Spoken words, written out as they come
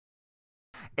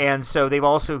And so they've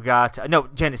also got no,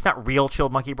 Jen. It's not real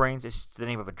chilled monkey brains. It's just the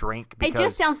name of a drink. It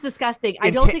just sounds disgusting. I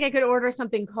don't think I could order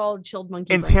something called chilled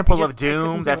monkey in brains. Temple of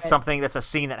Doom. That's something. That's a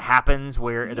scene that happens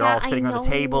where they're all sitting around the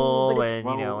table, and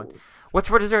gross. What's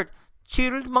for dessert?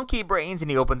 Chilled monkey brains, and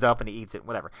he opens up and he eats it.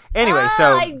 Whatever. Anyway,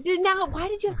 I did not. Why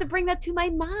did you have to bring that to my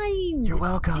mind? You're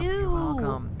welcome. Ew. You're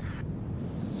welcome.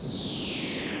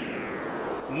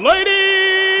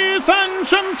 Ladies and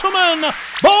gentlemen,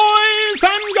 boys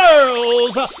and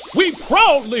girls, we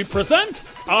proudly present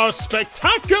our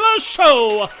spectacular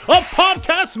show of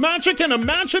podcast magic and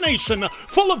imagination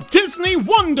full of Disney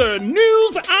wonder,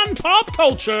 news, and pop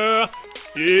culture.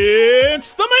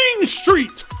 It's the Main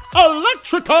Street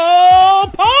Electrical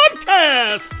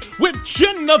Podcast with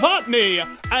Jenn Dave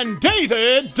and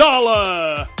David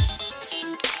Dollar.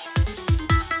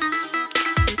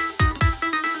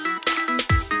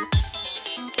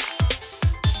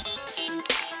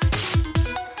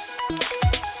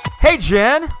 Hey,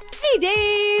 Jen. Hey,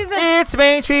 Dave. It's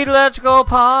Main Street Electrical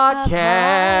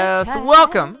Podcast.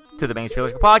 Welcome to the Main Street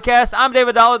Electrical Podcast. I'm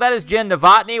David Dollar. That is Jenn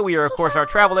Dave. We are, of course, our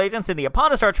travel agents in the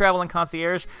Upon a Star Travel and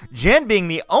Concierge. Jen being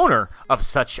the owner of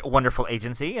such a wonderful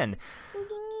agency, and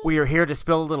we are here to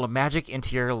spill a little magic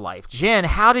into your life. Jen,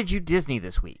 how did you Disney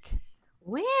this week?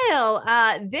 Well,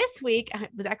 this week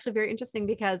was actually very interesting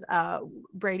because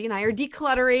Brady and I are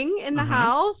decluttering in the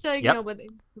house, so you know, with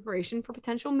preparation for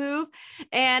potential move.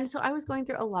 And so I was going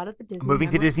through a lot of the Disney. Moving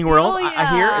to Disney World,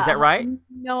 I hear. Is that right?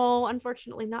 No,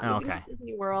 unfortunately not moving to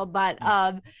Disney World, but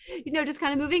you know, just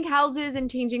kind of moving houses and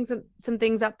changing some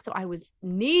things up. So I was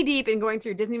knee deep in going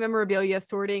through Disney memorabilia,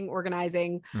 sorting,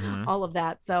 organizing, all of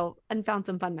that. So, and found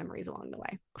some fun memories along the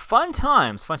way. Fun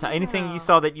times. Anything you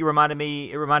saw that it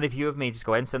reminded you of me, just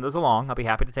go ahead and send those along. I'll be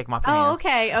happy to take them off your hands.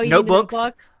 Okay. Oh, you notebooks. Need the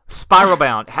notebooks? Spiral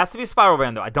bound. It has to be spiral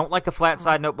bound, though. I don't like the flat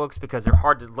side notebooks because they're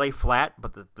hard to lay flat,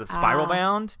 but the spiral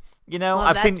bound, you know.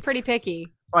 Well, that's pretty picky.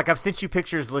 Like, I've sent you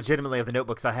pictures legitimately of the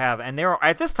notebooks I have, and there are,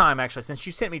 at this time, actually, since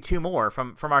you sent me two more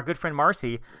from our good friend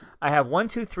Marcy, I have 1,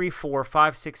 2, 3, 4,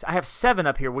 5, 6. I have 7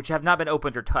 up here, which have not been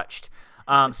opened or touched.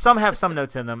 Some have some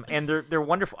notes in them, and they're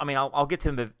wonderful. I mean, I'll get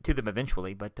to them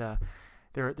eventually, but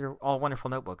they're all wonderful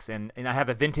notebooks. And I have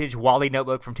a vintage Wally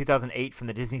notebook from 2008 from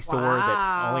the Disney store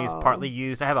that only is partly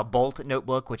used. I have a Bolt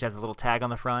notebook, which has a little tag on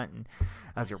the front and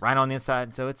has your right on the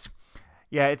inside. So it's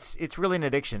really an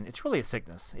addiction. It's really a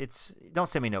sickness. Don't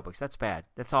send me notebooks. That's bad.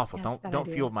 That's awful. Yeah, don't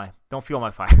fuel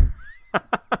my fire.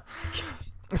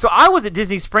 So I was at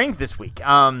Disney Springs this week.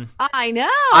 I know.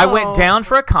 I went down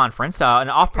for a conference, an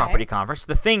off-property conference,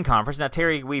 the Thing Conference. Now,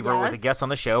 Terry Weaver was a guest on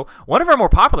the show. One of our more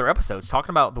popular episodes,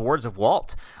 talking about the words of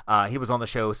Walt. He was on the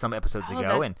show some episodes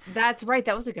ago. That's right.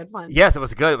 That was a good one. Yes, it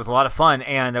was good. It was a lot of fun.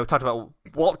 And we talked about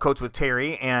Walt quotes with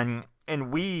Terry. And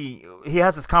he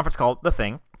has this conference called The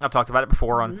Thing. I've talked about it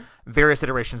before on various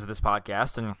iterations of this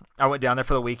podcast, and I went down there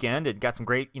for the weekend and got some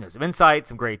great, some insights,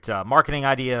 some great marketing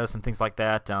ideas, and things like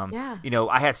that.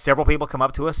 I had several people come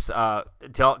up to us,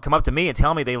 come up to me and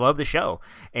tell me they love the show,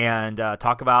 and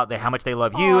talk about how much they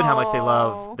love you and how much they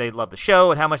love the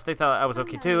show and how much they thought I was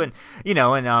okay too, and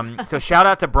so shout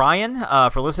out to Brian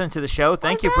for listening to the show.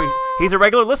 Thank you he's a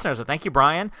regular listener, so thank you,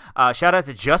 Brian. Shout out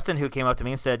to Justin, who came up to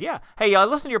me and said, hey, I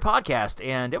listened to your podcast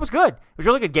and it was good. It was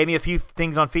really good. Gave me a few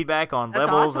things on feedback on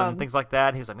levels and things like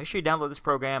that. He was like, make sure you download this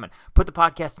program and put the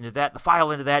podcast into that, the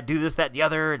file into that, do this, that, the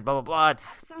other, and blah, blah,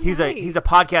 blah. He's a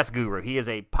podcast guru. He is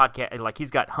a podcast, like,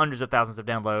 he's got hundreds of thousands of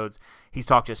downloads. He's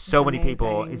talked to so many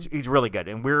people. He's really good,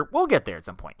 and we'll get there at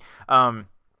some point.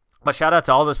 But shout out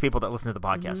to all those people that listen to the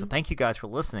podcast. So thank you guys for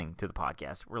listening to the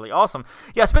podcast. Really awesome.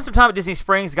 Yeah, I spent some time at Disney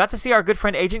Springs. Got to see our good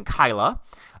friend Agent Kyla.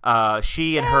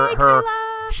 She and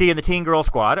she and the Teen Girl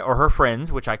Squad, or her friends,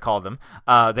 which I call them,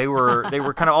 they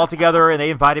were kind of all together, and they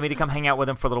invited me to come hang out with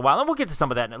them for a little while. And we'll get to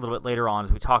some of that a little bit later on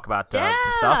as we talk about some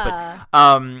stuff.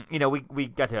 But we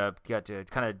got to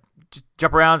kind of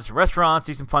jump around to some restaurants,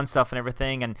 do some fun stuff and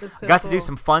everything, and got to do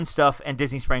some fun stuff in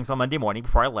Disney Springs on Monday morning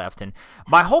before I left. And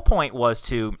my whole point was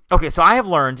so I have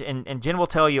learned, and Jen will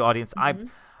tell you, audience,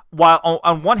 while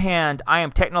on one hand I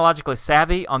am technologically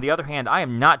savvy, on the other hand I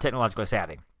am not technologically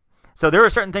savvy. So there are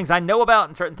certain things I know about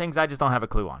and certain things I just don't have a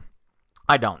clue on.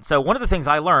 I don't. So one of the things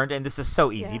I learned, and this is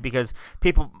so easy because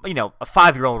people, a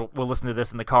 5-year-old will listen to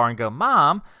this in the car and go,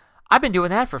 Mom, I've been doing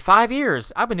that for 5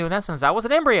 years. I've been doing that since I was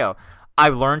an embryo. I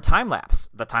learned time lapse.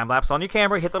 The time lapse on your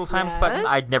camera, hit the little time button.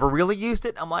 I'd never really used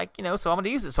it. I'm like, so I'm going to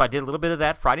use it. So I did a little bit of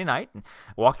that Friday night and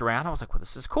walked around. I was like, well,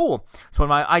 this is cool. So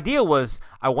my idea was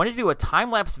I wanted to do a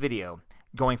time lapse video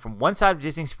going from one side of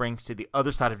Disney Springs to the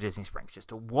other side of Disney Springs, just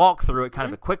to walk through it, kind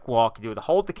of a quick walk,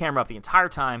 hold the camera up the entire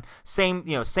time, same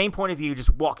point of view,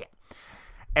 just walking.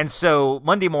 And so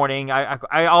Monday morning,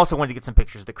 I also wanted to get some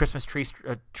pictures. The Christmas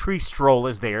tree stroll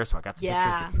is there, so I got some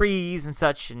pictures of the trees and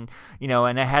such, and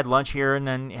and I had lunch here, and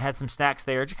then had some snacks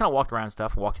there. Just kind of walked around and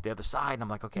stuff. Walked to the other side, and I'm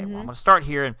like, okay, well, I'm gonna start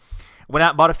here, and went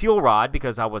out and bought a fuel rod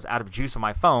because I was out of juice on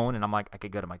my phone, and I'm like, I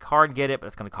could go to my car and get it, but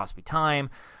it's gonna cost me time.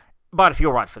 Bought a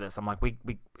fuel rod for this. I'm like,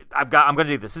 I'm going to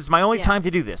do this. This is my only time to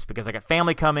do this because I got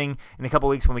family coming in a couple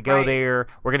of weeks when we go there.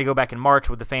 We're going to go back in March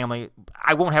with the family.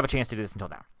 I won't have a chance to do this until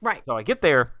now. Right. So I get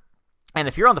there, and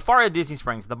if you're on the far end of Disney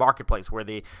Springs, the marketplace where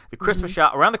the Christmas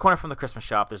shop, around the corner from the Christmas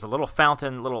shop, there's a little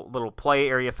fountain, little play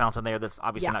area fountain there that's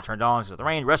obviously not turned on because of the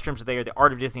rain. Restrooms are there. The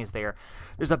Art of Disney is there.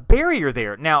 There's a barrier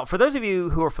there. Now, for those of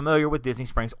you who are familiar with Disney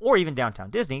Springs or even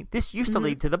downtown Disney, this used to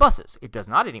lead to the buses. It does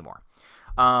not anymore.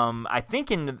 I think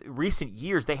in recent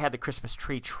years they had the Christmas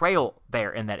tree trail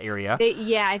there in that area.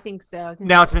 I think so.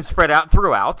 Now it's been spread out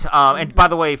throughout. And by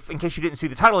the way, in case you didn't see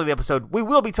the title of the episode, we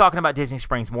will be talking about Disney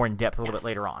Springs more in depth a little bit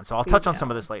later on. So I'll touch on some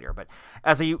of this later. But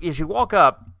as you walk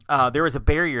up, there is a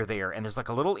barrier there, and there's like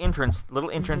a little entrance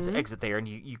exit there, and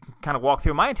you can kind of walk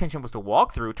through. My intention was to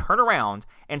walk through, turn around,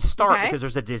 and start because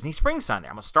there's a Disney Springs sign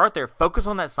there. I'm gonna start there, focus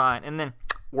on that sign, and then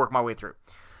work my way through.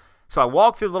 So I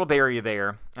walk through the little barrier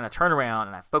there, and I turn around,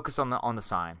 and I focus on the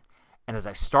sign. And as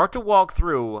I start to walk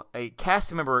through, a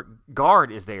cast member guard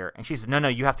is there, and she said, no,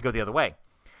 you have to go the other way.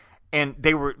 And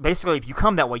they were basically, if you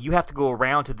come that way, you have to go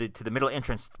around to the middle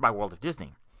entrance by World of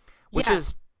Disney, which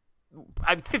is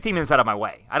 15 minutes out of my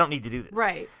way. I don't need to do this.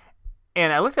 Right.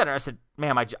 And I looked at her, and I said,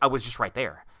 ma'am, I was just right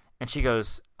there. And she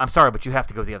goes, I'm sorry, but you have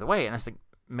to go the other way. And I said,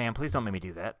 ma'am, please don't make me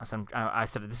do that. I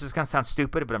said, this is going to sound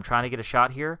stupid, but I'm trying to get a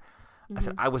shot here. I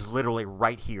said, I was literally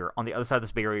right here on the other side of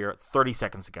this barrier 30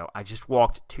 seconds ago. I just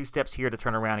walked 2 steps here to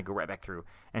turn around and go right back through.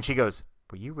 And she goes,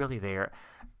 were you really there?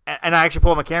 And I actually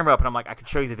pulled my camera up, and I'm like, I could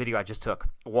show you the video I just took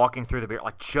walking through the barrier,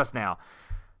 like just now.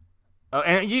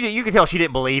 And you could tell she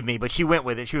didn't believe me, but she went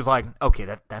with it. She was like, okay,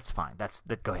 that's fine.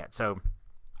 Go ahead. So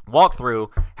walked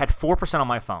through, had 4% on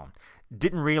my phone.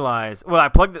 Didn't realize. Well, I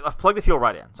plugged the fuel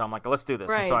right in, so I'm like, let's do this.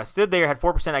 Right. And so I stood there, had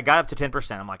 4%. I got up to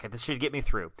 10%. I'm like, this should get me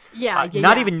through.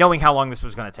 Not even knowing how long this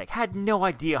was going to take. Had no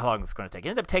idea how long this was going to take. It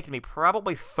ended up taking me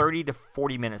probably 30 to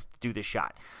 40 minutes to do this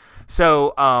shot.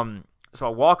 So I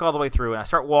walk all the way through, and I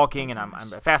start walking, and I'm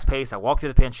at fast pace. I walk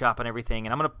through the pin shop and everything.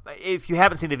 And if you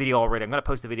haven't seen the video already, I'm gonna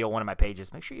post the video on one of my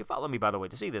pages. Make sure you follow me, by the way,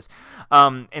 to see this.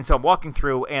 And so I'm walking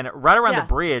through, and right around the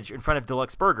bridge in front of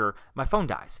Deluxe Burger, my phone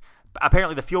dies.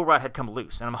 Apparently the fuel rod had come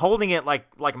loose, and I'm holding it like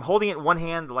I'm holding it in one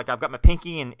hand, like I've got my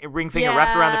pinky and ring finger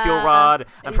wrapped around the fuel rod.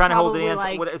 I'm trying to hold it in.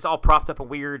 It's all propped up and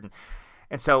weird.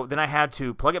 And so then I had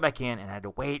to plug it back in, and I had to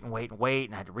wait, and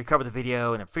I had to recover the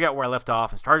video and then figure out where I left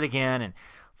off and start it again, and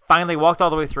finally walked all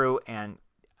the way through and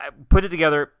I put it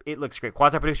together. It looks great.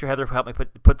 Quasi-producer Heather helped me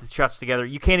put the shots together.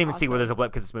 You can't even see where there's a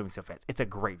blip because it's moving so fast. It's a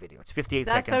great video. It's 58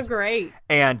 seconds. That's so great.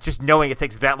 And just knowing it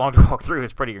takes that long to walk through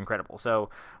is pretty incredible. So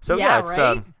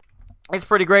it's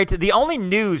pretty great. The only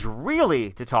news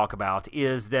really to talk about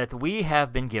is that we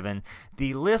have been given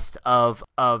the list of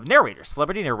narrators,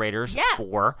 celebrity narrators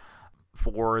for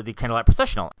the Candlelight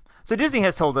Processional. So Disney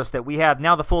has told us that we have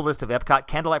now the full list of Epcot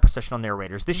Candlelight Processional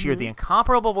narrators. This year, the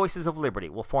incomparable voices of Liberty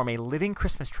will form a living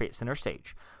Christmas tree at center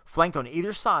stage, flanked on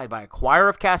either side by a choir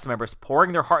of cast members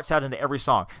pouring their hearts out into every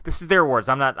song. This is their words.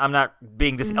 I'm not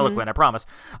being this eloquent, I promise.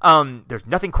 There's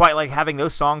nothing quite like having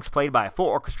those songs played by a full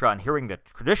orchestra and hearing the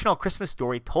traditional Christmas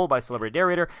story told by a celebrity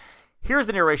narrator. Here's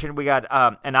the narration. We got,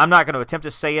 and I'm not going to attempt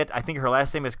to say it. I think her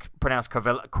last name is pronounced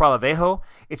Cralavejo.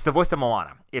 It's the voice of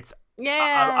Moana. It's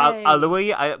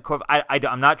Alui.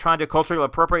 I'm not trying to culturally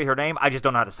appropriate her name. I just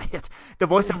don't know how to say it. The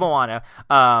voice of Moana,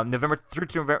 November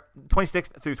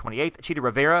 26th through 28th. Chita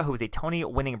Rivera, who is a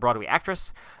Tony-winning Broadway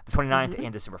actress, the 29th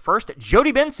and December 1st.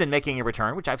 Jodie Benson making a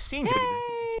return, which I've seen Jodie Benson.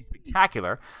 She's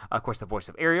spectacular. Of course, the voice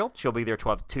of Ariel. She'll be there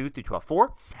 12/2 through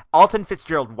 12/4. Alton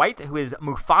Fitzgerald White, who is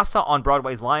Mufasa on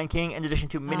Broadway's Lion King, in addition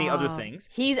to many other things.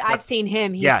 I've seen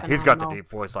him. He's he's got the deep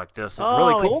voice like this. It's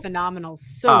really cool. It's phenomenal.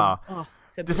 So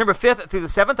December 5th through the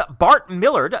 7th, Bart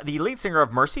Millard, the lead singer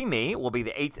of Mercy Me, will be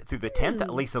the 8th through the 10th.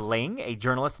 Lisa Ling, a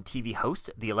journalist and TV host,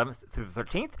 the 11th through the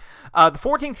 13th. The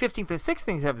 14th, 15th, and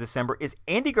 16th of December is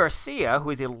Andy Garcia, who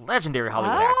is a legendary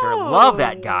Hollywood actor. Love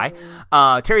that guy.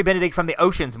 Terry Benedict from the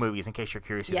Oceans movies, in case you're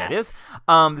curious who that is.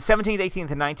 The 17th,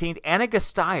 18th, and 19th, Anna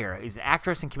Gasteyer is an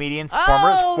actress and comedian,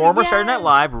 former Saturday Night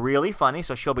Live, really funny,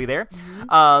 so she'll be there.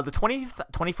 The 20th,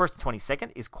 21st, and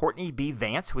 22nd is Courtney B.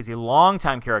 Vance, who is a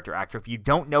longtime character actor. If you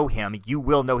don't know him, you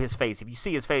will know his face. If you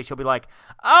see his face, you'll be like,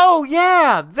 oh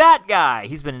yeah, that guy.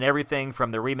 He's been in everything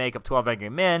from the remake of 12 Angry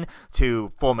Men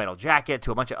to Full Metal Jacket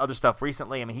to a bunch of other stuff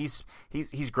recently. I mean, he's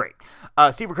great.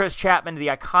 Stephen Curtis Chapman, the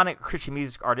iconic Christian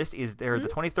music artist, is there the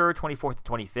 23rd, 24th, and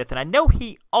 25th, and I know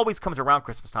he always comes around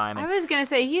Christmas time. And, I was gonna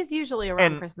say he's usually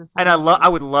around Christmas time. And I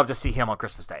would love to see him on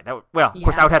Christmas Day. Of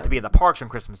course, I would have to be in the parks on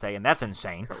Christmas Day, and that's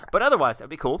insane. Correct. But otherwise, that'd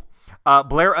be cool.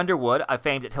 Blair Underwood, a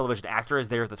famed television actor, is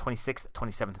there the 26th,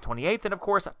 27th, and 28th. And, of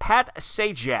course, Pat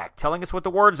Sajak, telling us what the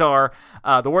words are.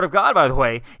 The Word of God, by the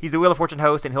way. He's the Wheel of Fortune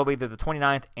host, and he'll be there the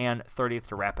 29th and 30th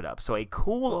to wrap it up. So a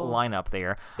cool lineup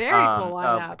there. Very cool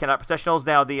lineup. Candlelight Processionals.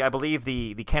 Now, I believe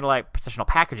the Candlelight Processional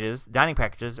packages, dining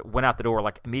packages, went out the door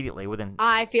like immediately within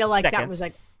I feel like seconds. That was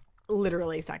like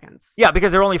literally seconds. Yeah,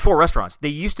 because there are only 4 restaurants. They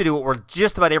used to do it where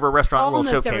just about every restaurant will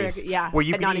showcase. Where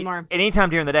you can eat anymore. anytime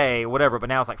during the day, whatever. But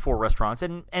now it's like 4 restaurants,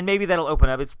 and maybe that'll open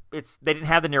up. It's they didn't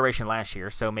have the narration last year,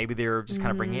 so maybe they're just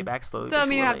kind of bringing it back slowly. So I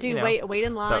mean, you have to wait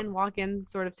in line, walk in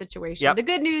sort of situation. Yep. The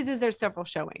good news is there's several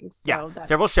showings. So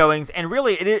several showings, and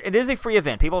really it is a free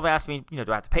event. People have asked me, do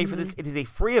I have to pay for this? It is a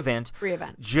free event.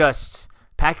 Just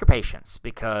pack your patience,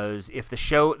 because if the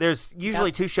show, there's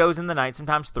usually 2 shows in the night,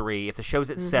 sometimes 3. If the show's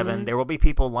at 7, there will be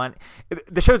people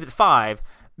the show's at 5.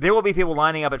 There will be people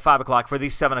lining up at 5 o'clock for the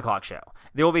 7 o'clock show.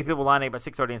 There will be people lining up at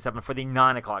 6:30 and 7 for the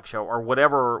 9 o'clock show, or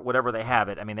whatever they have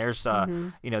it. I mean, there's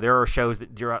there are shows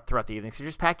that throughout the evening. So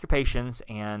just pack your patience,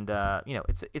 and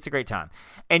it's a great time.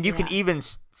 And you can even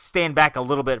stand back a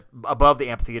little bit above the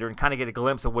amphitheater and kind of get a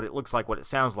glimpse of what it looks like, what it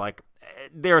sounds like.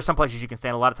 There are some places you can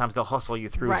stand. A lot of times they'll hustle you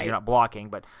through so you're not blocking,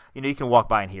 but you can walk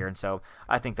by in here, and so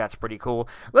I think that's pretty cool.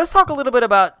 Let's talk a little bit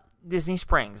about Disney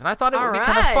Springs, and I thought it would be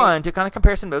kind of fun to kind of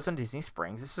compare some notes on Disney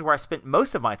Springs. This is where I spent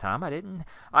most of my time.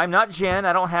 I'm not Jen.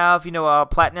 I don't have a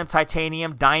platinum,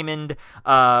 titanium, diamond,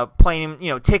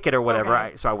 plane ticket or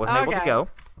whatever. So I wasn't able to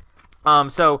go.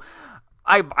 So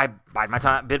I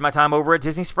bid my time over at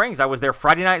Disney Springs. I was there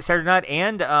Friday night, Saturday night,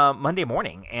 and Monday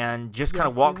morning, and just kind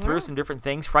of walked through some different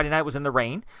things. Friday night was in the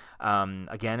rain.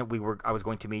 Again, I was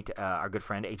going to meet our good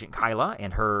friend Agent Kyla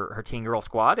and her teen girl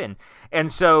squad,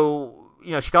 and so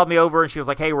she called me over and she was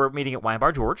like, "Hey, we're meeting at Wine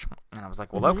Bar George," and I was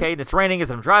like, "Well, okay." And it's raining as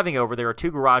I'm driving over. There are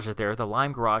 2 garages there: the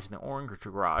Lime Garage and the Orange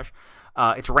Garage.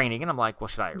 It's raining, and I'm like, well,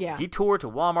 should I detour to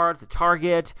Walmart, to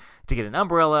Target, to get an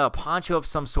umbrella, a poncho of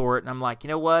some sort? And I'm like, you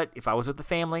know what? If I was with the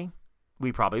family,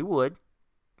 we probably would.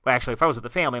 Well, actually, if I was with the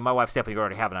family, my wife Stephanie would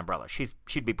already have an umbrella.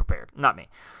 She'd be prepared, not me.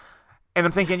 And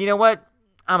I'm thinking, you know what?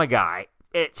 I'm a guy.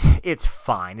 It's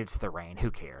fine. It's the rain.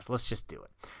 Who cares? Let's just do it.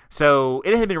 So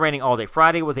it had been raining all day.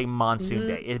 Friday was a monsoon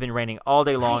day. It had been raining all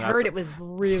day long. I heard it was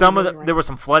really there was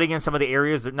some flooding in some of the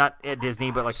areas, not at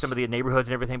Disney, but like some of the neighborhoods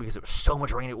and everything, because it was so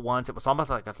much rain at once. It was almost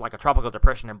like a tropical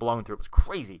depression and blowing through. It was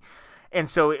crazy. And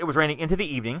so it was raining into the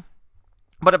evening.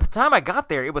 But at the time I got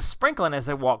there, it was sprinkling as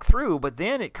I walked through, but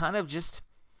then it kind of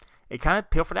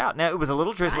pilfered out. Now, it was a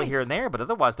little drizzly here and there, but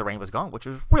otherwise the rain was gone, which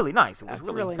was really nice. It was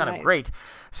really kind of great.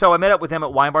 So I met up with them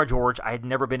at Wine Bar George. I had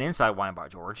never been inside Wine Bar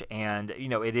George, and,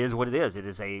 it is what it is. It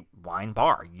is a wine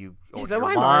bar. You order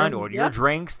your wine, order your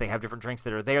drinks. They have different drinks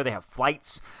that are there. They have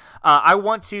flights. I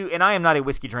am not a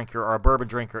whiskey drinker or a bourbon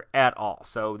drinker at all.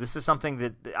 So this is something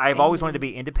that I've always wanted to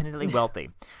be independently wealthy,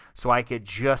 so I could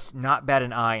just not bat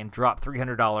an eye and drop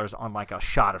 $300 on like a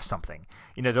shot of something.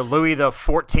 The Louis the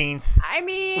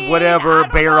 14th, whatever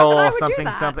barrel, something.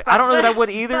 I don't know that I would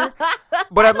either,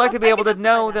 but I'd like to be able to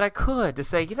know that I could, to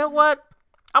say, you know what?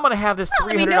 I'm going to have this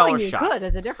 $300 shot. You could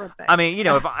is a different thing. I mean,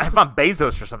 if I'm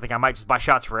Bezos or something, I might just buy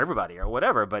shots for everybody or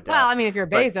whatever. But if you're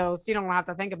Bezos, you don't have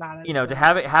to think about it. To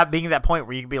have being at that point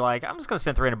where you can be like, I'm just going to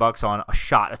spend $300 on a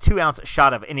shot, a 2-ounce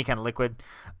shot of any kind of liquid,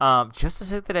 just to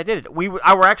say that I did it.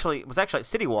 I was actually at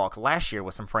City Walk last year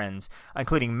with some friends,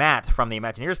 including Matt from the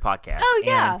Imagineers podcast. Oh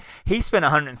yeah. And he spent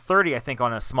 $130, I think,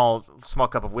 on a small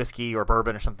cup of whiskey or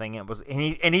bourbon or something.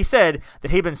 And he said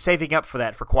that he'd been saving up for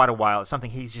that for quite a while. It's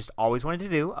something he's just always wanted to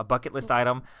do, a bucket list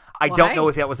item. I don't know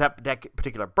if that was that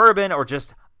particular bourbon or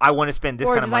just I want to spend this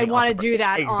kind of money. I want to do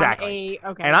that exactly.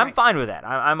 And I'm fine with that.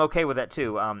 I'm okay with that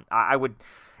too. I would.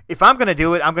 If I'm going to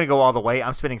do it, I'm going to go all the way.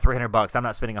 I'm spending $300. I'm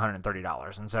not spending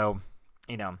 $130. And so,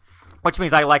 which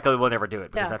means I likely will never do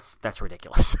it because that's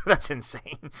ridiculous. That's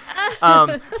insane.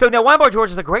 So now Wine Bar George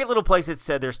is a great little place. It's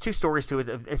there's 2 stories to it.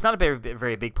 It's not a very,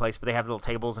 very big place, but they have little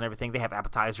tables and everything. They have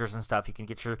appetizers and stuff. You can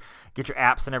get your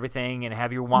apps and everything and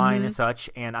have your wine and such.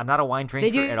 And I'm not a wine drinker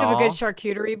at all. They do have a good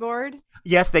charcuterie board.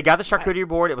 Yes, they got the charcuterie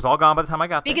board. It was all gone by the time I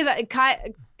got there. Because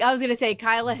I was going to say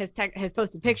Kyla has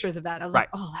posted pictures of that. I was like,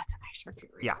 oh, that's a nice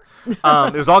charcuterie. Yeah.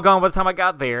 It was all gone by the time I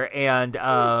got there. And,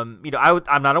 I'm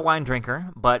not a wine drinker,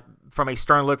 but from a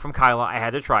stern look from Kyla, I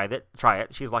had to try it.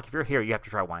 She's like, if you're here, you have to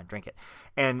try wine, drink it.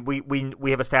 And we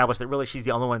have established that really she's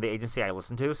the only one in the agency I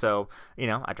listen to. So,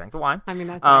 I drank the wine. I mean,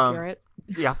 that's accurate.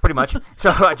 Yeah, pretty much.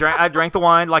 So I drank the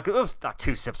wine, like it was like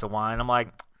 2 sips of wine. I'm like,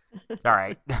 it's all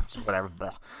right, whatever.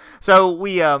 So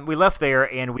we left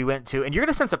there and we went to, and you're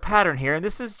going to sense a pattern here. And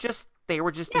this is just, they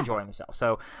were just enjoying themselves.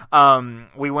 So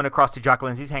we went across to Jock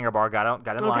Lindsay's Hangar Bar, got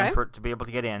in line to be able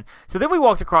to get in. So then we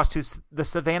walked across to the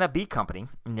Savannah Bee Company.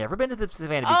 Never been to the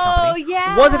Savannah Bee Company. Oh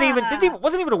yeah.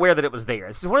 Wasn't even aware that it was there.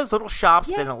 This is one of those little shops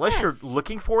that unless you're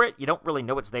looking for it, you don't really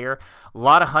know it's there. A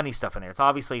lot of honey stuff in there. It's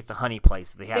a honey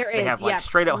place. They have like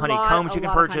straight up honeycombs you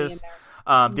can purchase.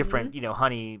 Different,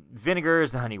 honey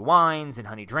vinegars and honey wines and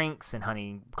honey drinks and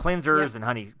honey cleansers and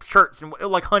honey shirts and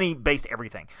like honey-based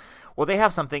everything. Well, they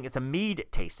have something. It's a mead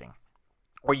tasting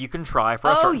where you can try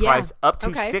for a certain price up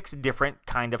to 6 different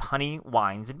kind of honey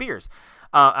wines and beers.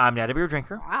 I'm not a beer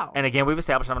drinker. Wow. And again, we've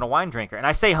established I'm not a wine drinker. And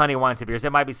I say honey wines and beers.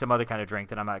 There might be some other kind of drink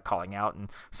that I'm not calling out. And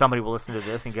somebody will listen to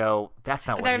this and go, that's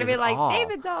not what it is. They're going to be like,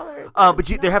 David Dollar. But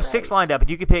they have 6 lined up. And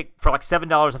you can pick for like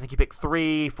 $7. I think you pick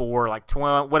 3 for like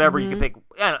 12, whatever. You can pick.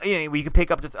 You can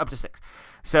pick up to 6.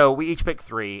 So we each picked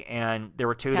 3, and there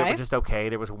were 2 that were just okay.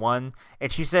 There was one,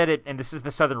 and she said it, and this is the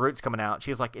Southern roots coming out.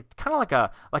 She's like, it's kind of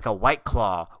like a White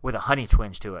Claw with a honey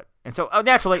twinge to it. And so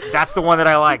naturally, that's the one that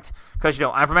I liked because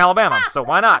I'm from Alabama, so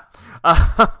why not?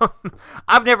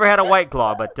 I've never had a White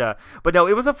Claw, but no,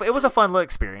 it was a fun little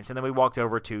experience. And then we walked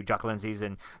over to Jock Lindsay's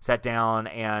and sat down,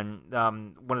 and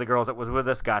one of the girls that was with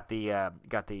us got the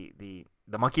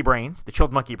monkey brains, the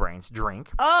chilled monkey brains drink.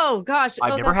 Oh gosh,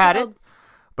 I've never had it.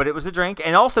 But it was a drink,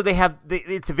 and also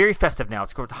it's very festive now.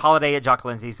 It's called Holiday at Jock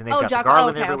Lindsay's, and they've got the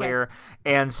garland everywhere. Okay.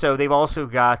 And so they've also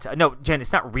got no, Jen.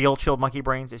 It's not real chilled monkey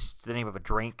brains. It's just the name of a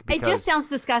drink. It just sounds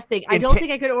disgusting. I don't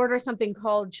think I could order something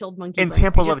called chilled monkey brains. In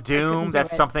Temple of Doom,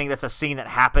 that's a scene that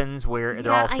happens where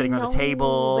they're all sitting on the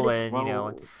table,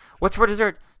 and what's for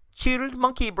dessert? Chilled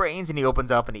monkey brains, and he opens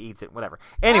up and he eats it. Whatever.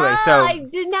 Anyway, so I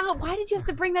did not. Why did you have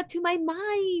to bring that to my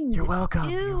mind? You're welcome.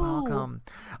 Ew. You're welcome.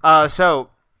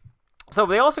 So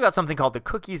they also got something called the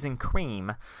cookies and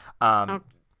cream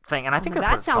thing, and I think that's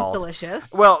what it's called. That sounds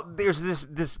delicious. Well, there's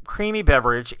this creamy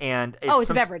beverage, and it's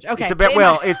a beverage. Okay.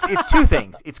 It's 2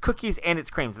 things. It's cookies and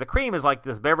it's cream. So the cream is like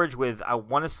this beverage with, I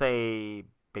want to say,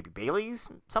 maybe Bailey's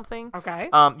something. Okay.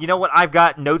 You know what? I've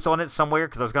got notes on it somewhere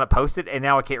because I was going to post it, and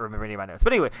now I can't remember any of my notes.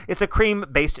 But anyway, it's a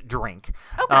cream-based drink.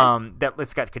 Okay.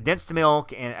 It's got condensed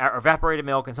milk and evaporated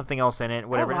milk and something else in it.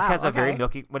 Whatever. Oh, wow. It has a very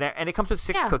milky, and it comes with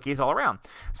 6 cookies all around.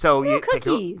 So you take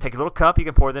a little cup, you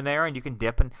can pour them there, and you can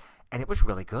dip and it was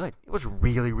really good. It was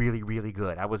really, really, really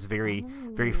good. I was very,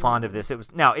 very fond of this.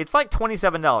 It's like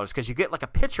 $27 because you get like a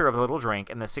pitcher of a little drink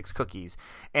and the 6 cookies,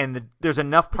 and there's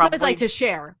enough probably. So it's like to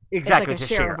share. Exactly, to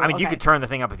share. I mean, you could turn the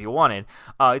thing up if you wanted.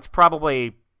 It's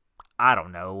probably, I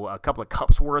don't know, a couple of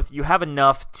cups worth. You have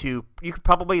enough you could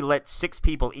probably let 6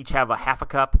 people each have a half a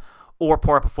cup, or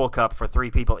pour up a full cup for 3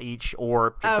 people each,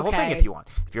 or drink the whole thing if you want.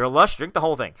 If you're a lush, drink the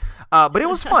whole thing. But it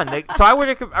was fun. So I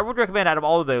would recommend out of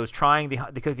all of those trying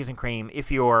the cookies and cream if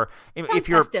you're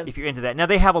into that. Now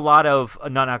they have a lot of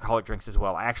non-alcoholic drinks as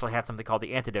well. I actually had something called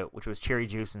the Antidote, which was cherry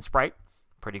juice and Sprite.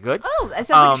 Pretty good. Oh, that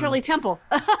sounds like Shirley Temple.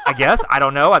 I guess. I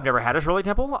don't know. I've never had a Shirley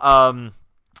Temple.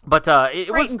 But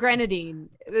it was and grenadine.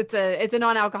 It's a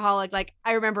non-alcoholic. Like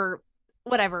I remember,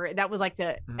 whatever that was like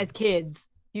as kids.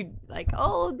 You'd like,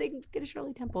 they can get a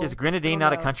Shirley Temple. Is Grenadine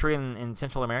not a country in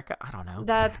Central America? I don't know.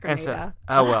 That's Grenada.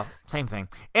 Same thing.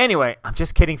 Anyway, I'm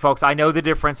just kidding, folks. I know the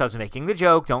difference. I was making the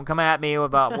joke. Don't come at me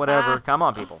about whatever. Come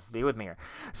on, people. Be with me here.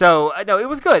 So, no, it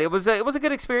was good. It was a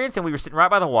good experience, and we were sitting right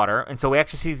by the water, and so we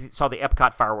actually saw the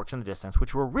Epcot fireworks in the distance,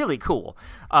 which were really cool.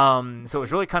 So it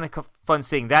was really kind of fun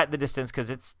seeing that in the distance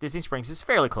because Disney Springs is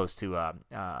fairly close to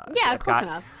Epcot. Close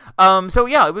enough. So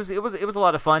yeah, it was a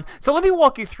lot of fun. So let me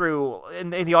walk you through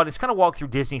in the audience, kind of walk through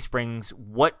Disney Springs,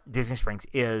 what Disney Springs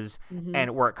is,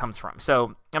 and where it comes from.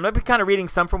 So I'm going to be kind of reading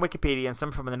some from Wikipedia and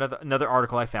some from another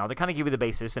article I found to kind of give you the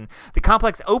basis. And the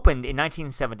complex opened in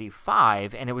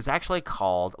 1975, and it was actually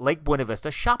called Lake Buena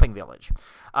Vista Shopping Village.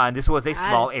 And this was a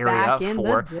small area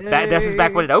for this is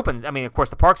back when it opened. I mean, of course,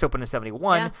 the parks opened in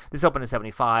 71. Yeah. This opened in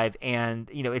 75, and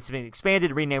it's been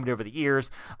expanded, renamed over the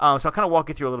years. So I'll kind of walk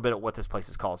you through a little bit of what this place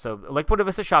is called. So Lake Buena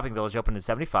Vista Shopping Village opened in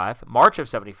 75, March of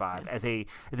 75, as a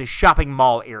shopping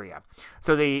mall area.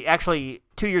 So they actually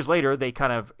 2 years later they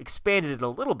kind of expanded it a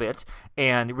little bit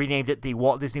and renamed it the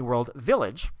Walt Disney World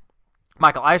Village.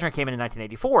 Michael Eisner came in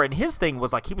 1984, and his thing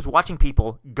was like he was watching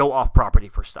people go off property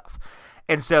for stuff.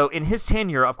 And so in his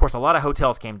tenure, of course, a lot of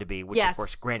hotels came to be, which Yes. of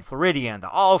course Grand Floridian, the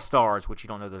All-Stars, which you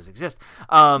don't know those exist.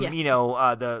 You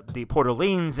know, the Port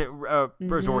Orleans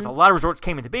resorts. A lot of resorts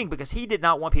came into being because he did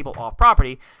not want people off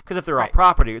property, because if they're off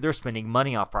property, they're spending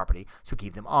money off property. So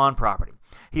keep them on property.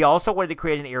 He also wanted to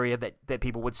create an area that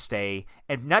people would stay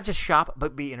and not just shop,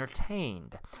 but be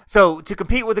entertained. So to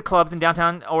compete with the clubs in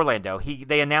downtown Orlando,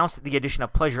 they announced the addition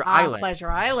of Pleasure Island. Pleasure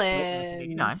Island.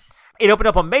 In 1989. It opened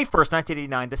up on May 1st,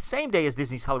 1989, the same day as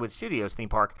Disney's Hollywood Studios theme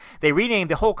park. They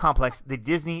renamed the whole complex the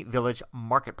Disney Village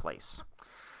Marketplace.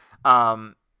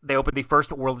 They opened the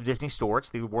first World of Disney store. It's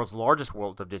the world's largest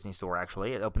World of Disney store,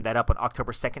 actually. It opened that up on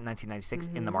October 2nd, 1996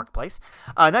 in the marketplace.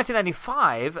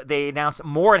 1995, they announced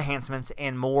more enhancements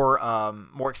and more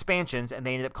expansions, and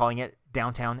they ended up calling it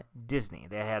Downtown Disney.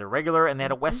 They had a regular and they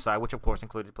had a West Side, which of course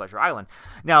included Pleasure Island.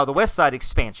 Now, the West Side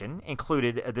expansion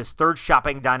included this third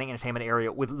shopping, dining, and entertainment area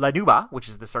with La Nuba, which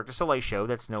is the Cirque du Soleil show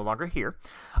that's no longer here.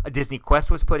 A Disney Quest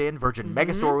was put in, Virgin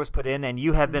Megastore was put in, and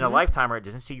you have been a lifetimer at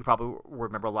Disney, so you probably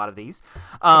remember a lot of these.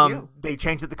 They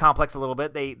changed the complex a little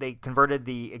bit. They converted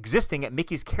the existing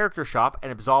Mickey's Character Shop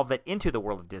and absolved that into the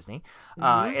World of Disney.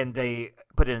 And they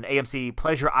put in an AMC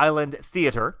Pleasure Island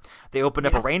Theater. They opened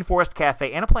up a Rainforest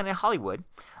Cafe and a Planet Hollywood,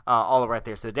 all right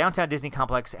there. So the Downtown Disney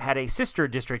Complex had a sister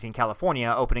district in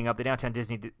California, opening up the Downtown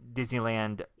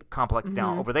Disneyland Complex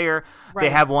down over there. Right. They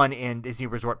have one in Disney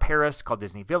Resort Paris called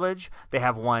Disney Village. They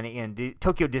have one in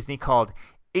Tokyo Disney called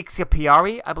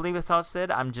Ixiapiari, I believe that's how it's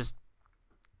said. I'm just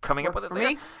coming up with it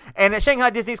there. And at Shanghai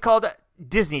Disney, it's called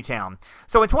Disneytown.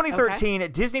 So in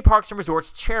 2013, Disney Parks and Resorts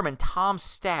chairman Tom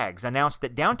Staggs announced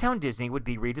that Downtown Disney would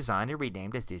be redesigned and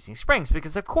renamed as Disney Springs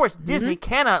because, of course, Disney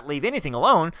cannot leave anything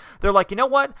alone. They're like, you know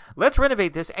what? Let's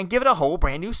renovate this and give it a whole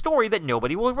brand new story that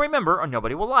nobody will remember or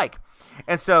nobody will like.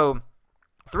 And so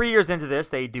 3 years into this,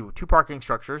 they do two parking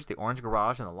structures, the Orange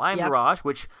Garage and the Lime Garage,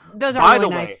 which, those are by really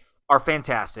the way, are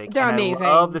fantastic. They're amazing. I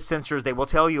love the sensors. They will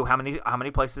tell you how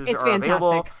many places are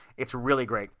available. It's really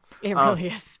great. It really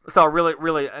is. So I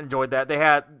really enjoyed that. They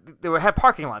had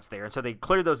parking lots there, and so they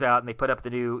cleared those out and they put up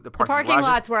the parking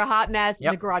lots were a hot mess.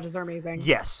 And the garages are amazing.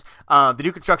 Yes. The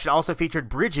new construction also featured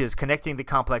bridges connecting the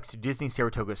complex to Disney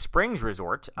Saratoga Springs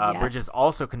Resort. Bridges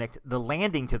also connect the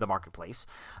landing to the marketplace,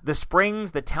 the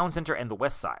Springs, the Town Center, and the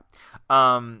West Side.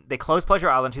 They closed Pleasure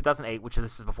Island in 2008, which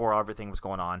this is before everything was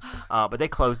going on. But they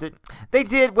closed it. They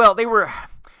did well.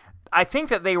 I think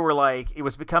that they were like, it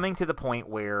was becoming to the point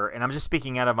where, and I'm just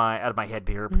speaking out of my head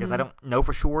here because I don't know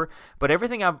for sure, but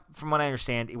everything from what I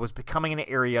understand, it was becoming an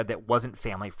area that wasn't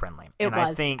family friendly.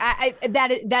 I think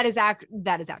that is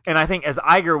accurate. And I think as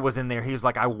Iger was in there, he was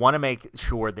like, I want to make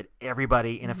sure that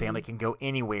everybody in a family can go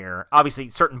anywhere. Obviously,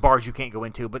 certain bars you can't go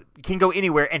into, but you can go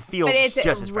anywhere and feel just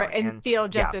as friendly. And feel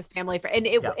just as family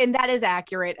friendly. And that is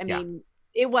accurate. I mean,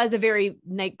 it was a very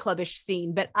nightclubish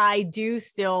scene, but I do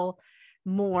still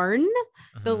mourn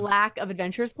the lack of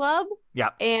Adventures Club.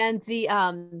 And the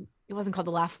it wasn't called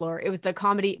the Laugh Floor. It was the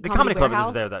comedy club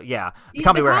was there though. The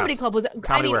comedy club was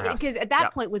Warehouse. Because at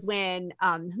that point was when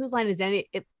Whose Line Is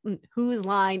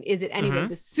It Anyway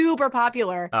was super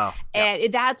popular.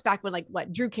 And that's back when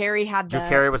Drew Carey had Drew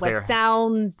Carey was there.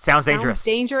 Sounds Dangerous.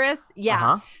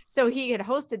 So he had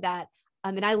hosted that.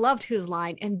 And I loved Whose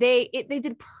Line, and they did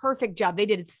a perfect job. They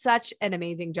did such an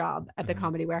amazing job at the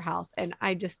Comedy Warehouse, and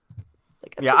I just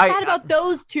I'm sad about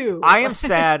those two. I am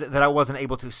sad that I wasn't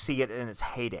able to see it in its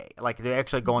heyday. Like they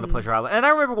actually go into Pleasure Island, and I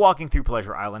remember walking through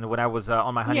Pleasure Island when I was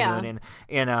on my honeymoon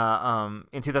in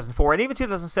 2004 and even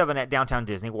 2007 at Downtown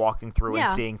Disney, walking through and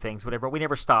seeing things. Whatever, we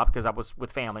never stopped because I was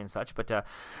with family and such.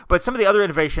 But some of the other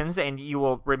innovations, and you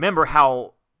will remember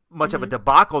how much of a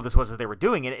debacle this was as they were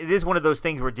doing it. It is one of those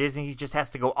things where Disney just has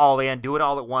to go all in, do it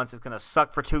all at once. It's going to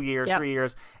suck for 2 years, 3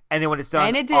 years, and then when it's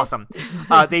done, awesome.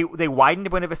 They widened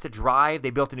Buena Vista Drive. They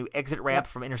built a new exit ramp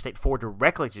from Interstate 4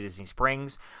 directly to Disney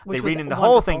Springs. They renamed the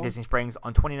whole thing Disney Springs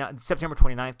on September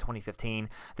 29th, 2015.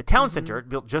 The Town Center,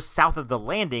 built just south of the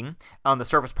landing on the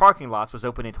surface parking lots, was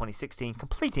opened in 2016,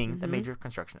 completing the major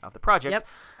construction of the project.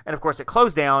 And of course, it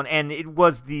closed down, and it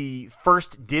was the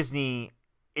first Disney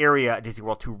area at Disney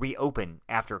World to reopen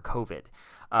after COVID.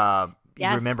 You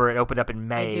remember it opened up in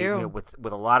May with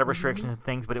a lot of restrictions and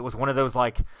things, but it was one of those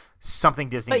something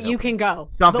Disney. But you can go.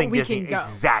 Something Disney.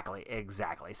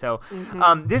 Exactly. So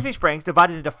Disney Springs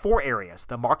divided into 4 areas: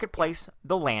 the marketplace,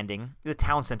 the landing, the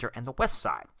town center, and the west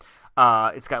side.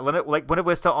 It's got Lake Buena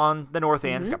Vista on the north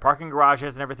end. It's got parking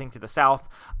garages and everything to the south.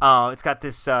 It's got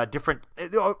this different.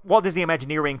 Walt Disney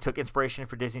Imagineering took inspiration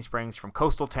for Disney Springs from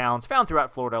coastal towns found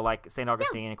throughout Florida, like St.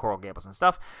 Augustine and Coral Gables and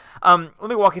stuff. Let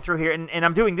me walk you through here, and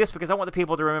I'm doing this because I want the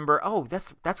people to remember. Oh,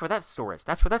 that's where that store is.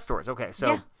 That's where that store is. Okay,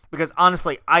 so because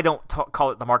honestly, I don't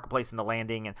call it the Marketplace and the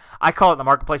Landing, and I call it the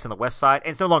Marketplace on the West Side,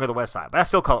 and it's no longer the West Side, but I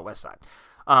still call it West Side.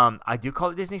 I do call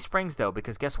it Disney Springs, though,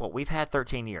 because guess what? We've had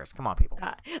 13 years. Come on, people.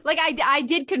 I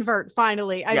did convert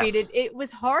finally. I mean, it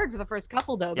was hard for the first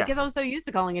couple, though, because I was so used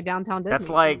to calling it Downtown Disney. That's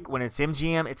like when it's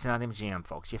MGM, it's not MGM,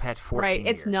 folks. You've had 14 years.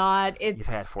 Right, it's not. You've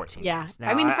had 14 years. Now,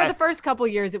 I mean, for the first couple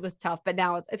years, it was tough, but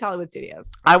now it's Hollywood Studios.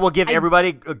 I will give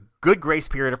everybody a good grace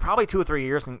period of probably 2 or 3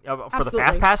 years for the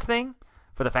Fast Pass thing.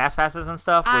 For the Fast Passes and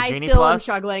stuff, with Genie Plus, am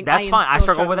struggling. That's fine. I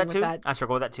struggle with that too. I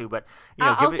struggle with that too. But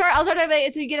I'll start.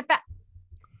 So you get a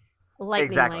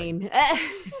lightning lane.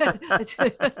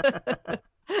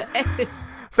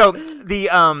 So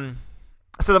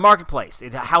the Marketplace,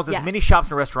 it houses many shops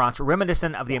and restaurants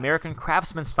reminiscent of the American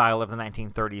craftsman style of the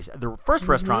 1930s. The first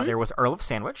restaurant there was Earl of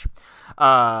Sandwich.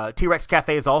 T-Rex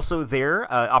Cafe is also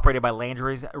there, operated by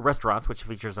Landry's Restaurants, which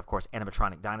features, of course,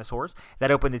 animatronic dinosaurs.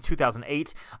 That opened in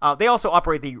 2008. They also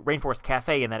operate the Rainforest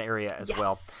Cafe in that area as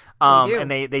well. And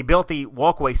they built the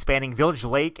walkway spanning Village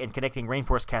Lake and connecting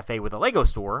Rainforest Cafe with the Lego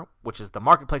store, which is the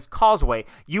Marketplace Causeway.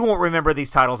 You won't remember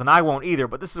these titles, and I won't either,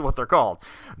 but this is what they're called.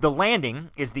 The Landing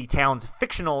is the town's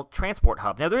fictional transport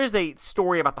hub. Now, there is a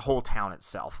story about the whole town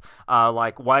itself,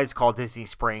 like why it's called Disney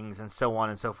Springs and so on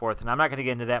and so forth, and I'm not going to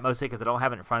get into that mostly because I don't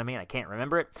have it in front of me and I can't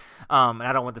remember it, and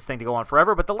I don't want this thing to go on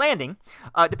forever, but The Landing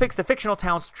depicts the fictional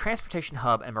town's transportation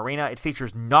hub and marina. It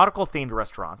features nautical-themed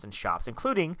restaurants and shops,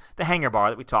 including the Hangar Bar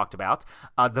that we talked about,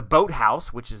 the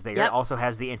Boathouse, which is there. It also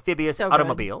has the amphibious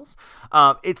automobiles.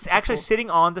 It's actually sitting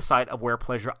on the site of where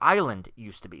Pleasure Island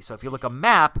used to be. So if you look at a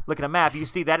map, you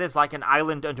see that is like an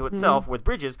island unto itself with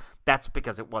bridges. That's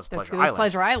because it was Pleasure Island.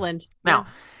 Pleasure Island. Now,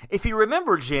 if you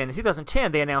remember, Jen, in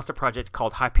 2010, they announced a project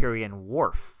called Hyperion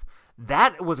Wharf.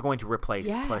 That was going to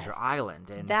replace Pleasure Island.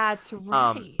 And, that's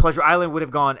right. Pleasure Island would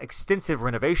have gone extensive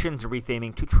renovations and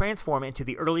retheming to transform into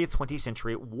the early 20th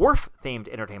century wharf-themed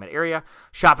entertainment area.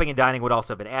 Shopping and dining would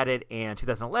also have been added. And in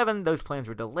 2011, those plans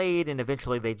were delayed, and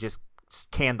eventually they just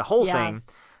canned the whole thing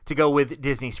to go with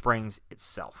Disney Springs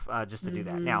itself, just to do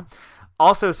that. Now,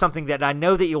 also something that I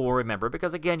know that you will remember,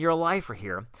 because, again, you're a lifer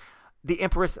here, the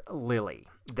Empress Lily.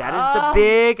 That is the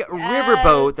big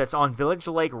riverboat that's on Village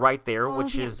Lake right there,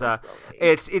 which is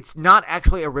it's not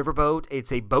actually a riverboat.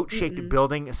 It's a boat-shaped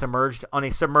building submerged on a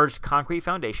submerged concrete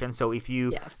foundation. So if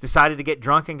you decided to get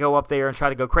drunk and go up there and try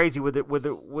to go crazy with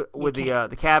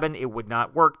the cabin, it would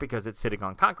not work because it's sitting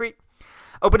on concrete.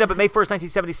 Opened up on May 1st,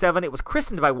 1977, it was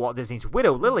christened by Walt Disney's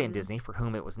widow, Lillian Disney, for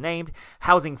whom it was named,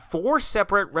 housing 4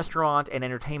 separate restaurant and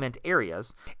entertainment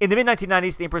areas. In the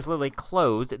mid-1990s, the Empress Lily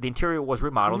closed. The interior was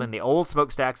remodeled, and the old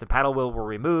smokestacks and paddle wheel were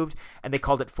removed, and they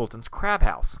called it Fulton's Crab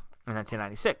House in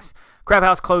 1996. Crab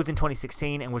House closed in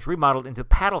 2016 and was remodeled into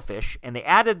Paddlefish, and they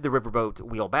added the riverboat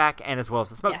wheel back, and as well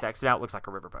as the smokestack, so now it looks like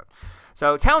a riverboat.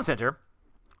 So, Town Center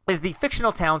is the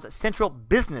fictional town's central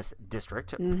business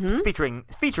district,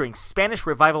 featuring Spanish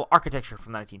Revival architecture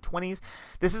from the 1920s.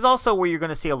 This is also where you're going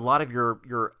to see a lot of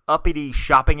your uppity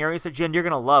shopping areas. So, Jen, you're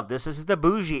going to love this. This is the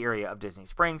bougie area of Disney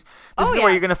Springs. This is where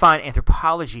you're going to find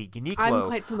Anthropologie, Uniqlo, I'm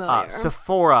quite familiar.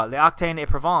 Sephora, L'Octane et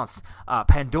Provence,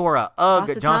 Pandora,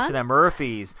 UGG, Johnston &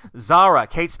 Murphy's, Zara,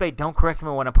 Kate Spade. Don't correct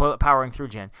me when I'm powering through,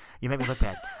 Jen. You make me look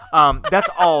bad. That's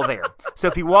all there. So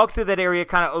if you walk through that area,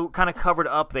 kind of covered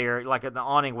up there, like at the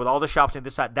awning with all the shops on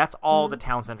this side, that's all the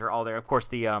town center, all there. Of course,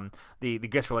 the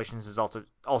guest relations is also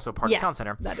part of the town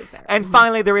center. That is there. And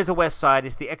finally, there is a west side.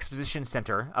 It's the exposition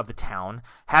center of the town,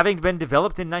 having been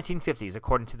developed in 1950s,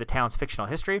 according to the town's fictional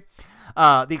history.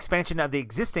 The expansion of the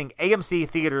existing AMC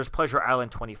Theaters Pleasure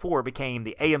Island 24 became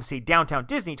the AMC Downtown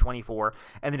Disney 24,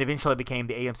 and then eventually became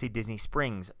the AMC Disney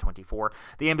Springs 24.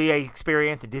 The NBA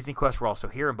Experience and Disney Quest were also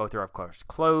here, and both are, of course,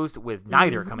 closed, with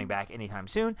neither coming back anytime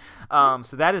soon.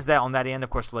 So that is that on that end. Of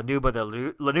course, the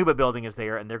Lanuba building is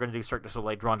there, and they're going to do Cirque du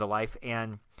Soleil Drawn to Life.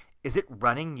 And is it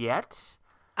running yet?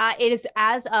 It is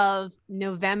as of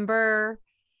November.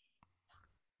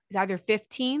 It's either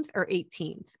 15th or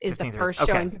 18th is 15th the first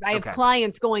showing, because I have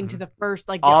clients going to the first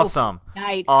awesome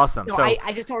night. Awesome. So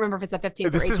I just don't remember if it's the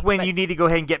 15th. This or 18th, is when you need to go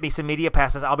ahead and get me some media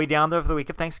passes. I'll be down there for the week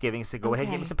of Thanksgiving, so go ahead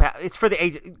and get me some passes. It's for the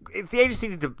agency. If the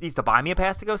agency needs to buy me a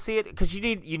pass to go see it, because you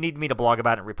need me to blog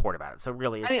about it and report about it. So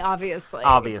really, it's,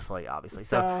 obviously.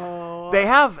 So they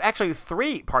have actually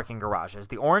 3 parking garages: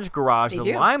 the orange garage, the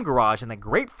lime garage, and the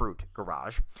grapefruit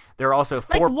garage. There are also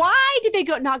 4. Why did they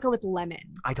not go with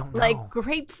lemon? I don't know. Like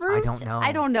grapefruit. I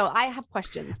don't know. I have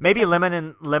questions. Maybe lemon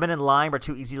and lime are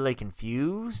too easily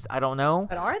confused. I don't know.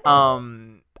 But are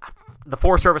they? The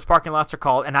 4 service parking lots are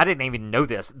called, and I didn't even know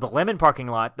this, the lemon parking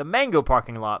lot, the mango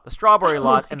parking lot, the strawberry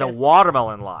lot, and the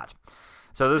watermelon lot.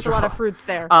 So there's a lot of fruits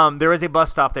there. There is a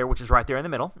bus stop there, which is right there in the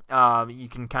middle. You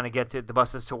can kind of get to the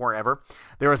buses to wherever.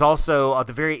 There is also at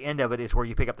the very end of it is where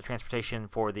you pick up the transportation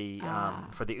for the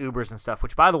Ubers and stuff.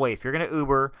 Which, by the way, if you're going to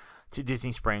Uber to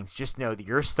Disney Springs, just know that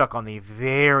you're stuck on the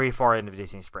very far end of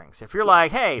Disney Springs. If you're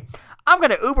like, hey, I'm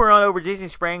going to Uber on over to Disney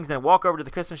Springs, then walk over to the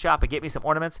Christmas shop and get me some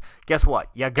ornaments, guess what?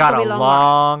 You got a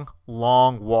long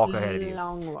walk ahead of you.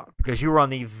 Long walk. Because you were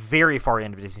on the very far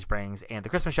end of Disney Springs, and the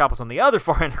Christmas shop was on the other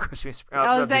far end of Christmas Springs.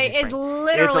 I was saying, it's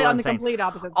literally on the complete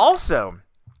opposite side. Also,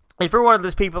 if you're one of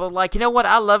those people that are like, you know what,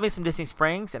 I love me some Disney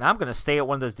Springs, and I'm going to stay at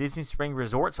one of those Disney Spring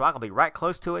resorts, so I can be right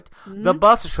close to it. Mm-hmm. The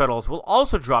bus shuttles will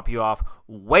also drop you off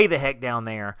way the heck down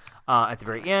there at the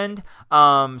very end.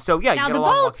 So yeah, now you got a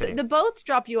long walk. The boats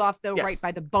drop you off though, right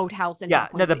by the boathouse. Yeah,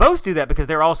 now the boats do that because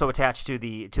they're also attached to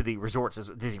the resorts as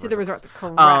Disney. To the resorts,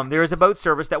 correct. There is a boat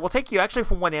service that will take you actually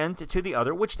from one end to the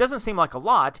other, which doesn't seem like a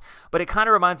lot, but it kind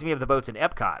of reminds me of the boats in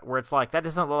Epcot, where it's like that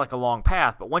doesn't look like a long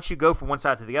path, but once you go from one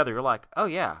side to the other, you're like, oh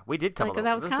yeah, we did come. Like,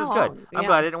 that was this is long. Good. I'm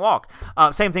glad I didn't walk.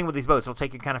 Same thing with these boats; it'll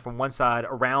take you kind of from one side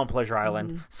around Pleasure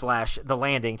Island / the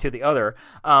landing to the other.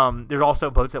 There's also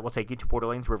boats that will take you to Port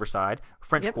Orleans Riverside,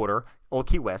 French Quarter, Old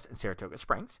Key West, and Saratoga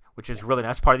Springs, which is really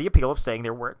nice. Part of the appeal of staying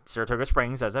there were Saratoga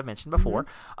Springs, as I mentioned before.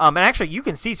 And actually, you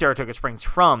can see Saratoga Springs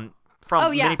from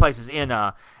many places in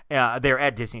there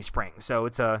at Disney Springs. So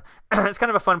it's it's kind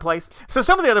of a fun place. So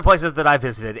some of the other places that I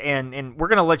visited, and we're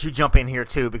going to let you jump in here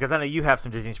too, because I know you have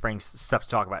some Disney Springs stuff to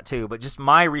talk about too, but just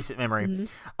my recent memory,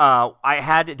 I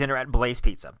had dinner at Blaze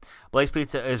Pizza. Blaze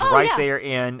Pizza is there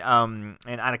in, and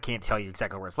I can't tell you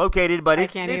exactly where it's located, but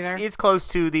it's close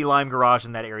to the Lime Garage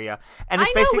in that area. And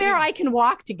it's basically where I can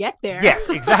walk to get there. Yes,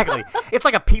 exactly. It's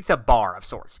like a pizza bar of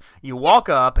sorts. You walk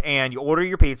up and you order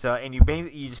your pizza, and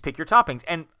you just pick your toppings.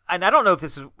 And I don't know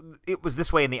if it was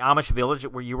this way in the Amish village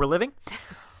where you were living,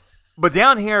 but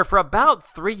down here for about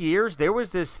 3 years, there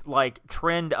was this like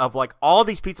trend of like all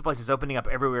these pizza places opening up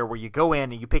everywhere where you go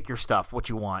in and you pick your stuff, what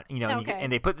you want,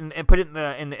 and they put it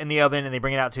in the oven and they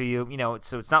bring it out to you,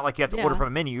 so it's not like you have to order from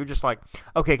a menu. You're just like,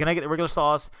 okay, can I get the regular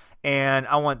sauce? And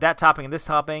I want that topping and this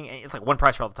topping, and it's like one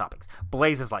price for all the toppings.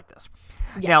 Blaze is like this.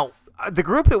 Yes. Now, the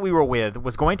group that we were with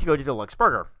was going to go to Deluxe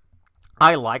Burger.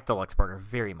 I like Deluxe Burger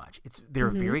very much. They're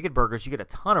very good burgers. You get a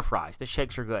ton of fries. The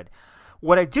shakes are good.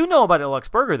 What I do know about Deluxe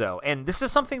Burger, though, and this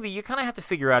is something that you kind of have to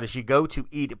figure out as you go to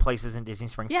eat at places in Disney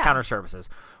Springs, counter services,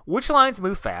 which lines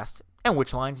move fast and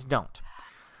which lines don't.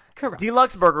 Correct.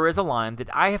 Deluxe Burger is a line that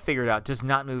I have figured out does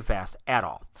not move fast at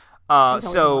all.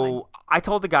 So I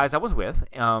told the guys I was with,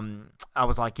 I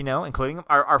was like, including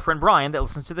our friend Brian that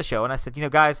listens to the show, and I said,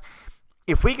 guys,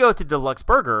 if we go to Deluxe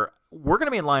Burger, we're going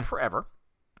to be in line forever.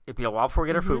 It'd be a while before we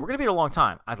get our food. We're going to be here a long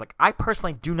time. I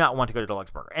personally do not want to go to Deluxe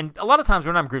Burger. And a lot of times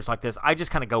when I'm in groups like this, I just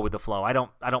kind of go with the flow. I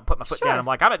don't put my foot down. I'm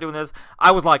like, I'm not doing this.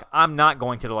 I was like, I'm not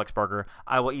going to Deluxe Burger.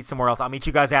 I will eat somewhere else. I'll meet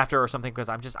you guys after or something because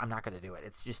I'm not going to do it.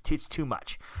 It's too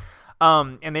much.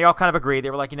 And they all kind of agreed.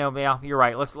 They were like, yeah, you're